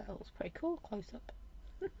 Well, actually, that looks pretty cool close up.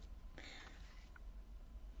 There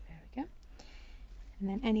we go. And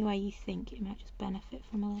then anywhere you think it might just benefit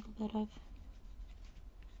from a little bit of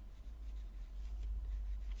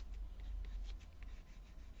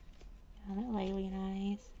little alien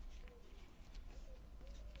eyes.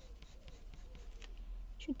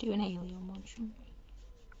 Should do an alien one, shouldn't we?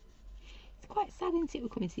 It's quite sad, isn't it? We're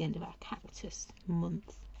coming to the end of our cactus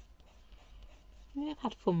month. I've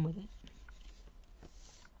had fun with it.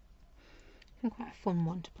 It's been quite a fun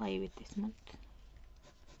one to play with this month.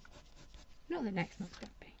 Not the next month's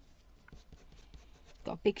going to be.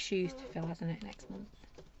 Got big shoes to fill, hasn't it, next month?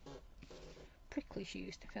 Prickly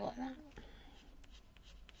shoes to fill like that.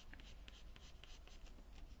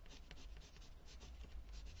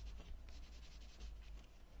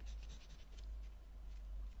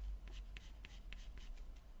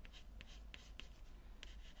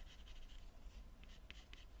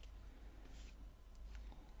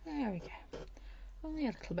 There we go. Only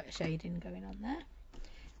a little bit of shading going on there.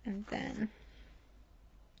 And then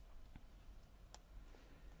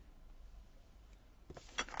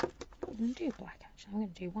I'm going to do black actually, I'm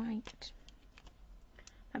going to do white.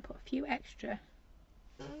 I put a few extra.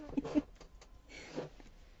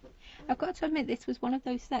 I've got to admit this was one of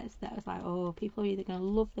those sets that I was like, oh, people are either going to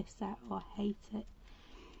love this set or hate it.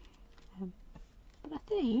 But I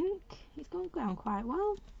think it's going down quite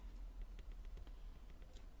well.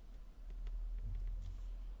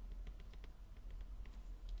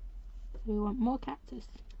 So we want more cactus,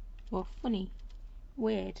 or funny,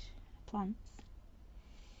 weird plants.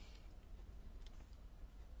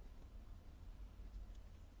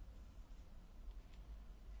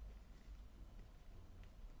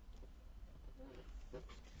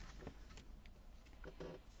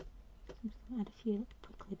 I'm just going to add a few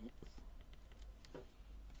prickly bits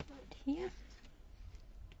right here.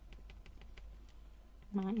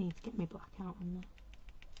 Might need to get my black out on there.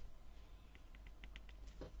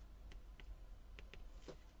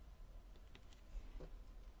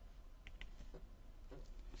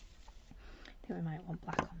 I think we might want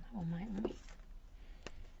black on that one, mightn't we?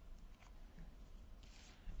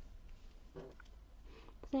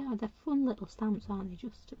 They're fun little stamps, aren't they?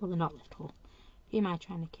 Just, well, they're not little. Who am I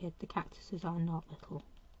trying to kid? The cactuses are not little.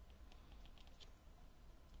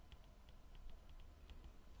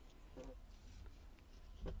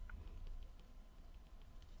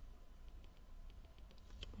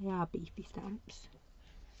 They are beefy stamps.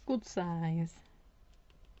 Good size.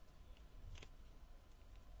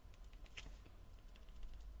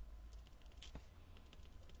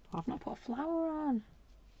 Oh, I've not put a flower on.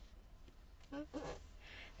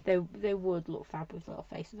 They would look fab with little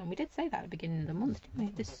faces on. We did say that at the beginning of the month, didn't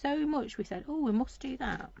we? There's so much we said, oh, we must do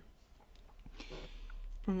that.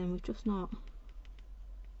 And then we've just not.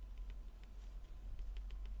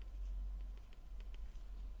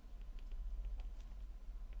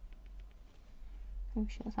 Oh,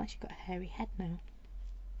 she looks like she's got a hairy head now.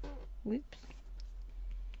 Whoops.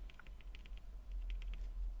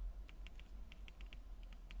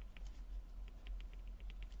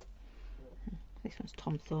 This one's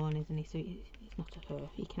Tom Thorne, isn't he? So it's not a her.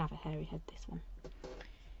 He can have a hairy head, this one.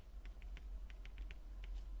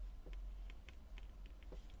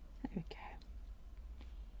 There we go.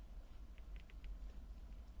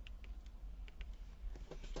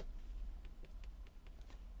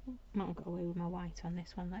 Might have got away with my white on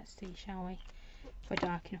this one. Let's see, shall we? If we're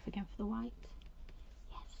dark enough again for the white.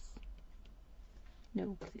 Yes.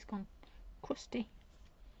 No, because it's gone crusty.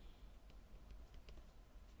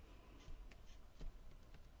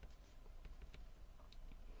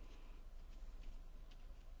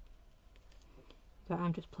 But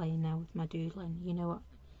I'm just playing now with my doodling. You know what?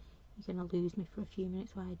 You're going to lose me for a few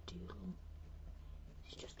minutes while I doodle.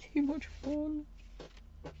 It's just too much fun.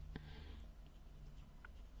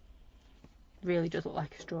 Really does look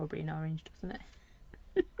like a strawberry and orange, doesn't it?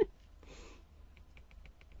 Right,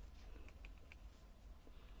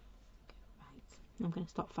 I'm going to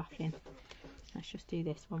stop faffing. Let's just do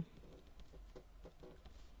this one.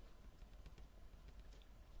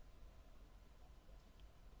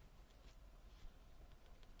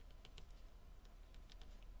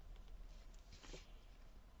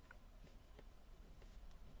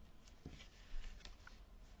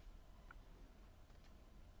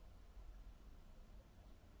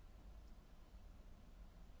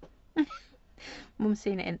 Mum's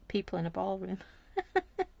seen it in people in a ballroom.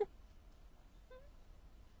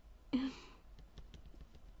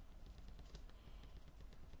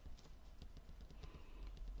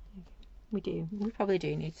 We probably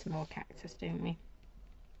do need some more cactus, don't we?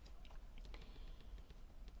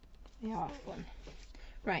 They are fun.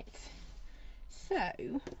 Right, so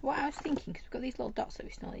what I was thinking, because we've got these little dots that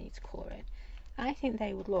we still need to colour in, I think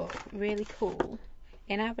they would look really cool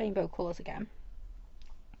in our rainbow colours again.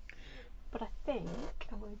 But I think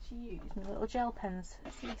I'm going to use my little gel pens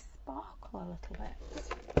so they sparkle a little bit.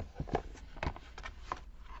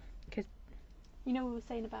 Because, you know, we were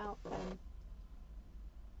saying about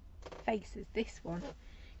faces, this one,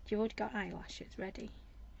 you've already got eyelashes ready.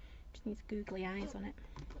 Just needs googly eyes on it.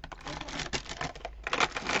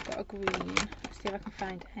 I've got a green. Let's see if I can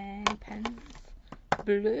find any pens.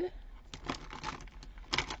 Blue.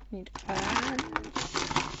 Need orange.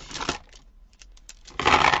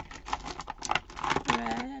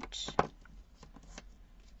 Red.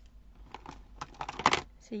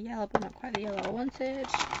 See yellow, but not quite the yellow I wanted.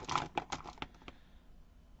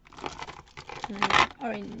 And then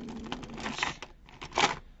orange,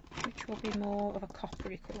 which will be more of a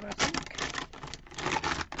coppery colour, I think.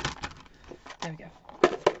 There we go.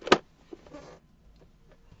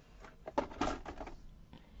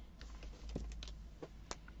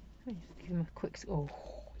 Let me just give him a quick. Oh,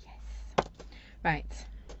 yes. Right.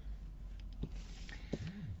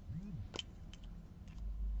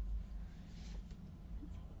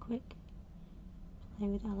 Quick play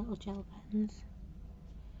with our little gel pens.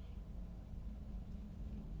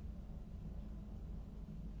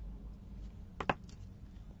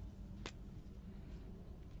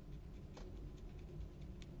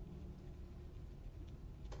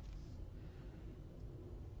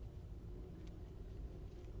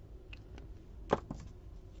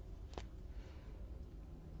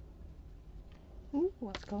 Ooh,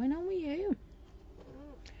 what's going on with you?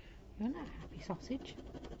 You're not a happy sausage.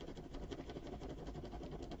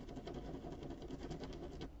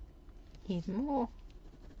 Need more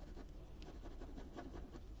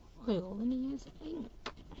oil than he is ink.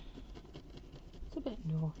 It's a bit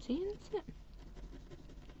naughty, isn't it?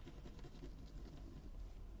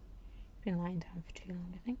 Been lying down for too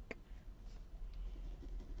long, I think.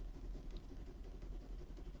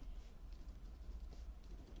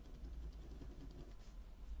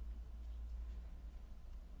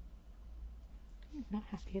 Not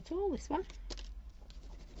happy at all, this one.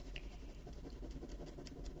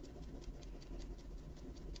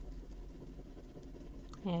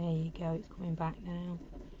 There you go, it's coming back now.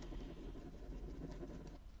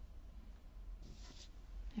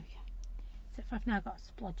 There we go. Except for I've now got a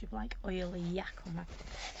splodge of like oily yak on my...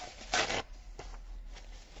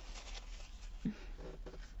 There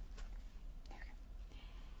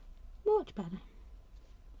we go. Much better.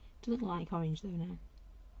 Doesn't look like orange though now.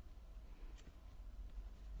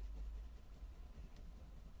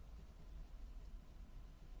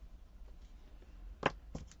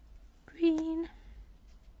 Green.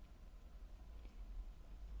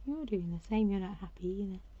 You're doing the same, you're not happy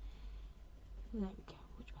either. There we go,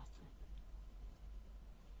 much better.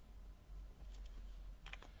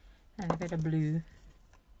 And a bit of blue.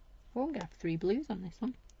 Oh, I'm going to have 3 blues on this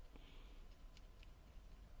one.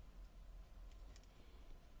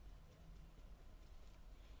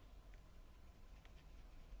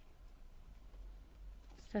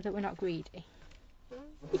 So that we're not greedy.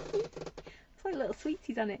 It's like little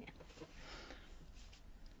sweeties on it.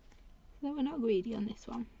 No, we're not greedy on this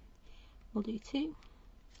one. We'll do 2.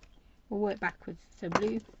 We'll work backwards. So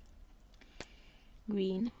blue,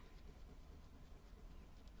 green.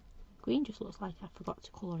 Green just looks like I forgot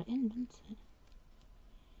to colour it in, doesn't it?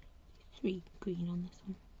 3 green on this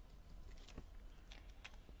one.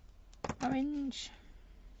 Orange.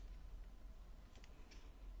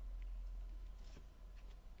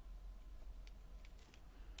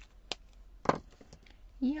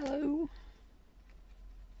 Yellow.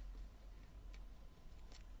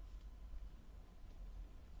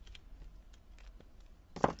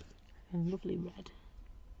 And lovely red.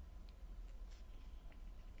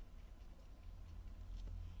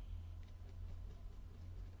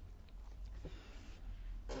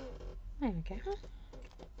 There we go.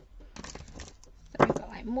 So we've got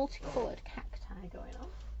like multicoloured cacti going on.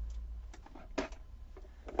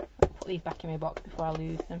 I'll put these back in my box before I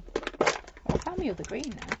lose them. I found my other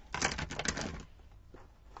green now.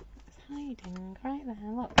 It's hiding right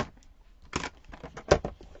there, look.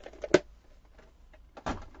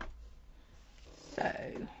 So,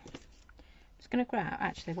 I'm just going to grab,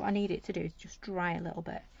 actually what I need it to do is just dry a little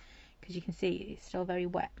bit. Because you can see it's still very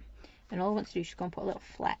wet. And all I want to do is just go and put a little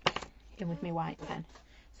fleck in with my white pen.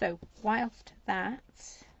 So whilst that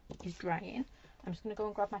is drying, I'm just going to go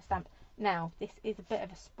and grab my stamp. Now this is a bit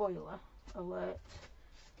of a spoiler alert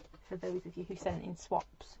for those of you who sent in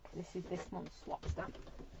swaps. This is this month's swap stamp.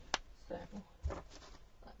 So let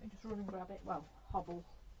me just run and grab it. Well, hobble.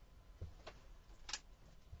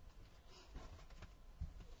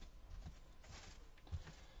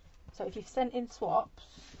 So if you've sent in swaps,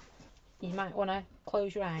 you might want to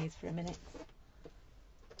close your eyes for a minute.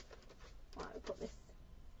 I'll put this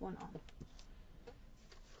one on.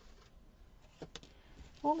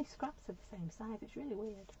 All my scraps are the same size, it's really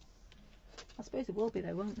weird. I suppose it will be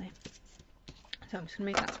though, won't they? So I'm just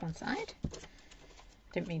going to move that to one side.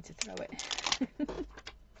 Didn't mean to throw it.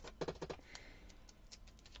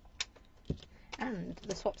 And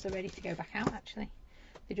the swaps are ready to go back out actually.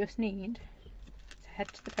 They just need to head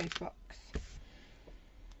to the post box.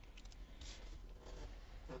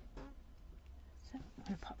 So I'm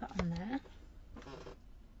going to pop that on there.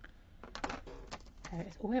 There it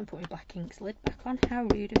is. Oh, I haven't put my black ink's lid back on. How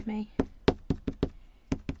rude of me.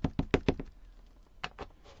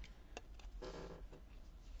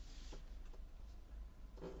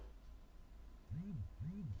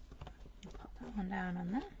 Pop that one down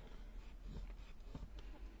on there.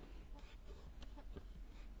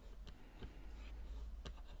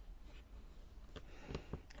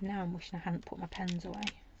 Now I'm wishing I hadn't put my pens away.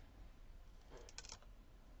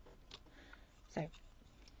 So,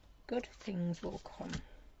 good things will come.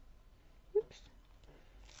 Oops.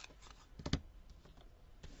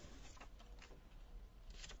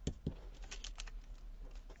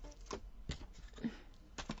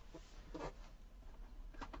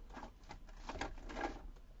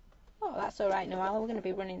 Oh, that's alright, Noella. We're going to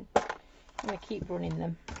be running. I'm going to keep running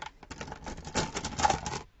them.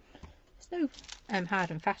 There's no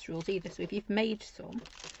hard and fast rules either, so if you've made some,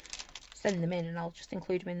 send them in and I'll just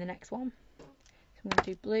include them in the next one. So I'm going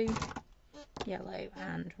to do blue, yellow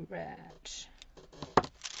and red.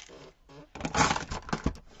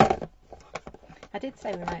 I did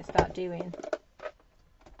say we might start doing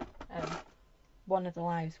one of the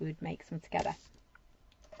lives we would make some together.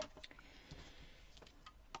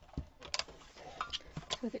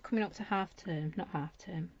 So with it coming up to half term, not half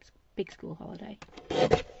term, big school holiday.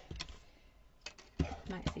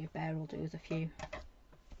 Might see if Bear will do us a few.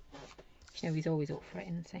 You know he's always up for it,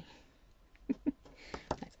 isn't he? Right,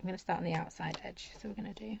 I'm going to start on the outside edge. So we're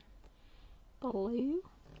going to do blue.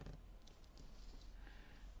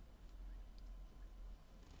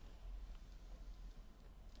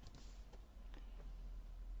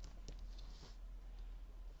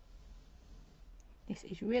 This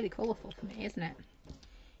is really colourful for me, isn't it?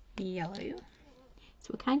 Yellow.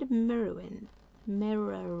 So we're kind of mirroring.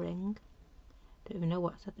 Don't even know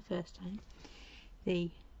what I said the first time. The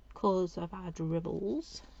colours of our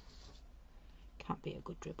dribbles. Can't be a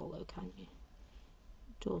good dribble though, can you?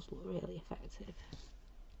 It does look really effective.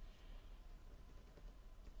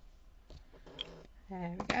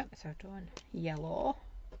 There we go. So I've done yellow.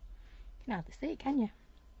 You can hardly see it, can you?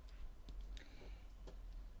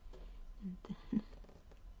 And then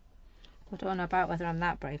I don't know about whether I'm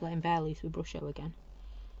that brave letting Bear loose with brush again.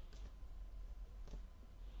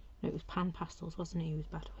 No, it was pan pastels, wasn't it? He was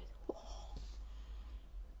bad with. Oh.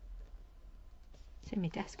 It's in my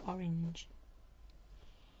desk orange.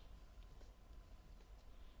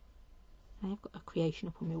 I've got a creation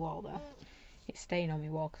up on my wall there. It's staying on my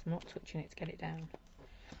wall because I'm not touching it to get it down.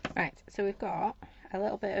 Right, so we've got a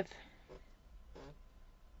little bit of,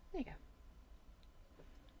 there you go,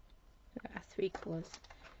 we've got our 3 colours.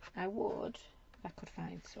 I would, if I could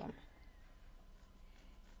find some,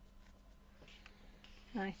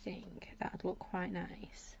 I think that'd look quite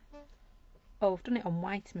nice. Oh, I've done it on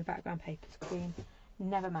white in my background paper's green.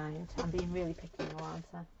 Never mind, I'm being really picky now, aren't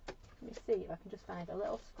I? Let me see if I can just find a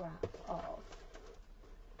little scrap of...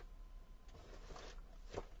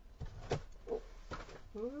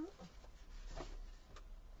 Ooh.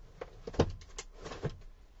 There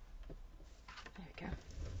we go.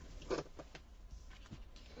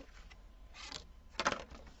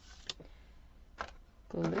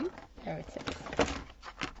 Glue. There it is.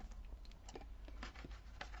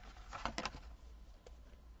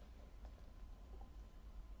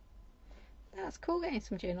 That's cool getting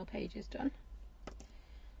some journal pages done.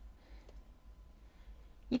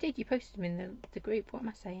 You did, you posted them in the group. What am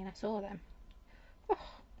I saying? I saw them. Oh.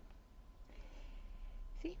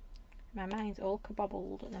 See? My mind's all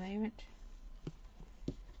kabobbled at the moment.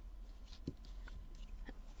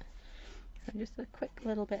 So just a quick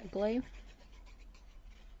little bit of glue.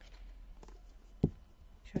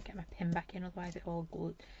 Should I get my pin back in, otherwise it all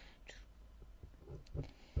glued.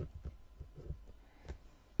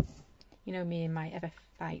 You know me and my ever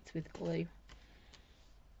fights with glue.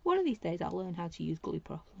 One of these days I'll learn how to use glue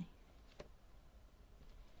properly.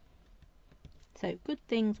 So good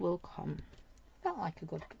things will come. Felt like a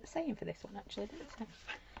good saying for this one actually, didn't it?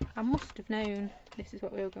 I must have known this is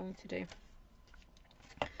what we were going to do.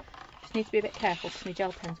 Just need to be a bit careful because my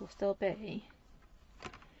gel pens will still be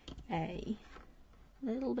a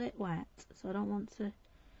little bit wet, so I don't want to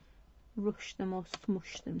rush them or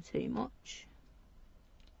smush them too much.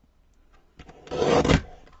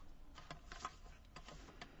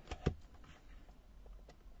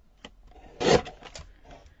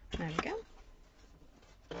 There we go.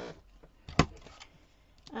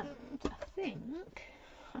 And I think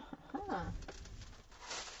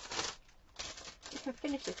we can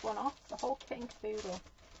finish this one off, the whole kit and caboodle.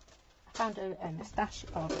 I found a stash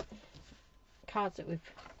of cards that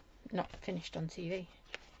we've not finished on TV.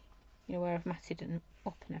 You know, where I've matted them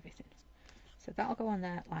up and everything. So that'll go on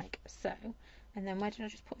there like so. And then where did I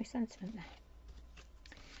just put my sentiment there?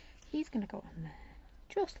 He's going to go on there,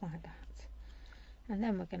 just like that. And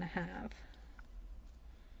then we're going to have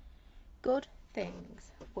good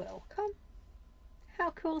things will come.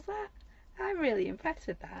 How cool is that? I'm really impressed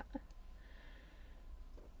with that.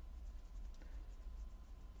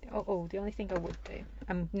 Oh, the only thing I would do,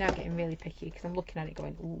 I'm now getting really picky because I'm looking at it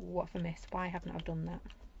going, ooh, what have I missed? Why haven't I done that?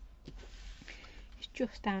 It's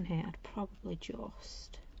just down here. I'd probably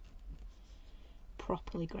just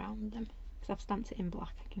properly ground them because I've stamped it in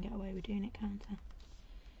black. I can get away with doing it, can't I?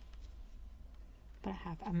 But I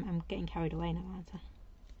have. I'm getting carried away now, aren't I?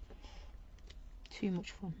 Too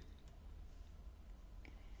much fun.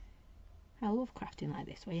 I love crafting like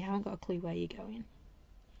this where you haven't got a clue where you're going,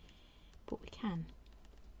 but we can.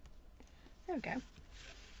 There we go.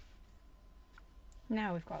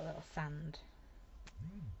 Now we've got a little sand.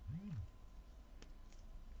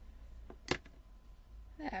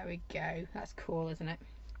 There we go. That's cool, isn't it?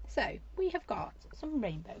 So we have got some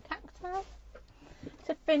rainbow cacti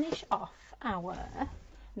to finish off our... I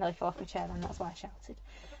nearly fell off my chair then, that's why I shouted.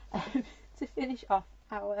 To finish off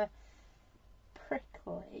our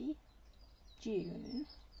prickly June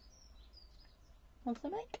monthly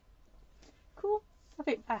make. Cool. I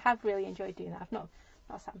think I have really enjoyed doing that. I've not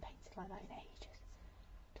sat and painted like that in ages.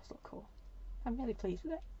 It does look cool. I'm really pleased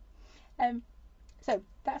with it. So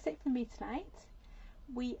that's it from me tonight.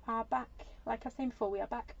 We are back, like I was saying before, we are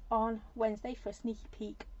back on Wednesday for a sneaky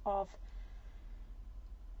peek of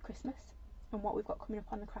Christmas and what we've got coming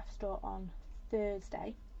up on the craft store on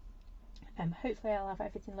Thursday. Hopefully I'll have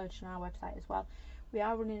everything loaded on our website as well. We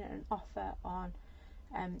are running an offer on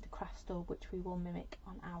the craft store, which we will mimic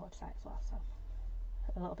on our website as well, so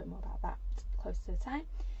a little bit more about that close to the time.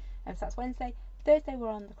 So that's Wednesday. Thursday we're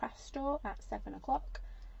on the craft store at 7 o'clock.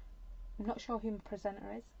 I'm not sure who my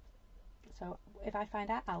presenter is, so if I find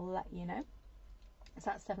out I'll let you know. So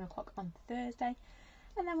that's 7 o'clock on Thursday,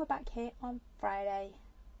 and then we're back here on Friday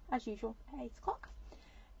as usual at 8 o'clock.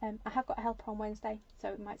 I have got a helper on Wednesday, so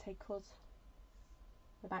it might take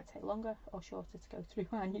longer or shorter to go through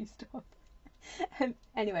our new stuff.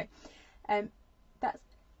 Anyway,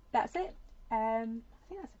 that's it. I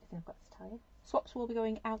think that's everything I've got to tell you. Swaps will be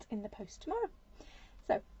going out in the post tomorrow.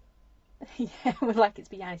 So, yeah, we'd like it to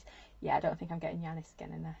be Yanis. Yeah, I don't think I'm getting Yanis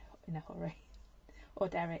again in a hurry. Or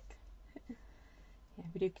Derek. Yeah,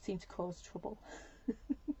 we do seem to cause trouble.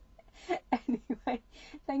 Anyway, Anyway,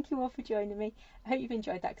 thank you all for joining me. I hope you've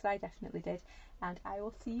enjoyed that because I definitely did. And I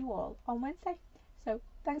will see you all on Wednesday. So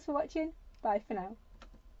thanks for watching. Bye for now.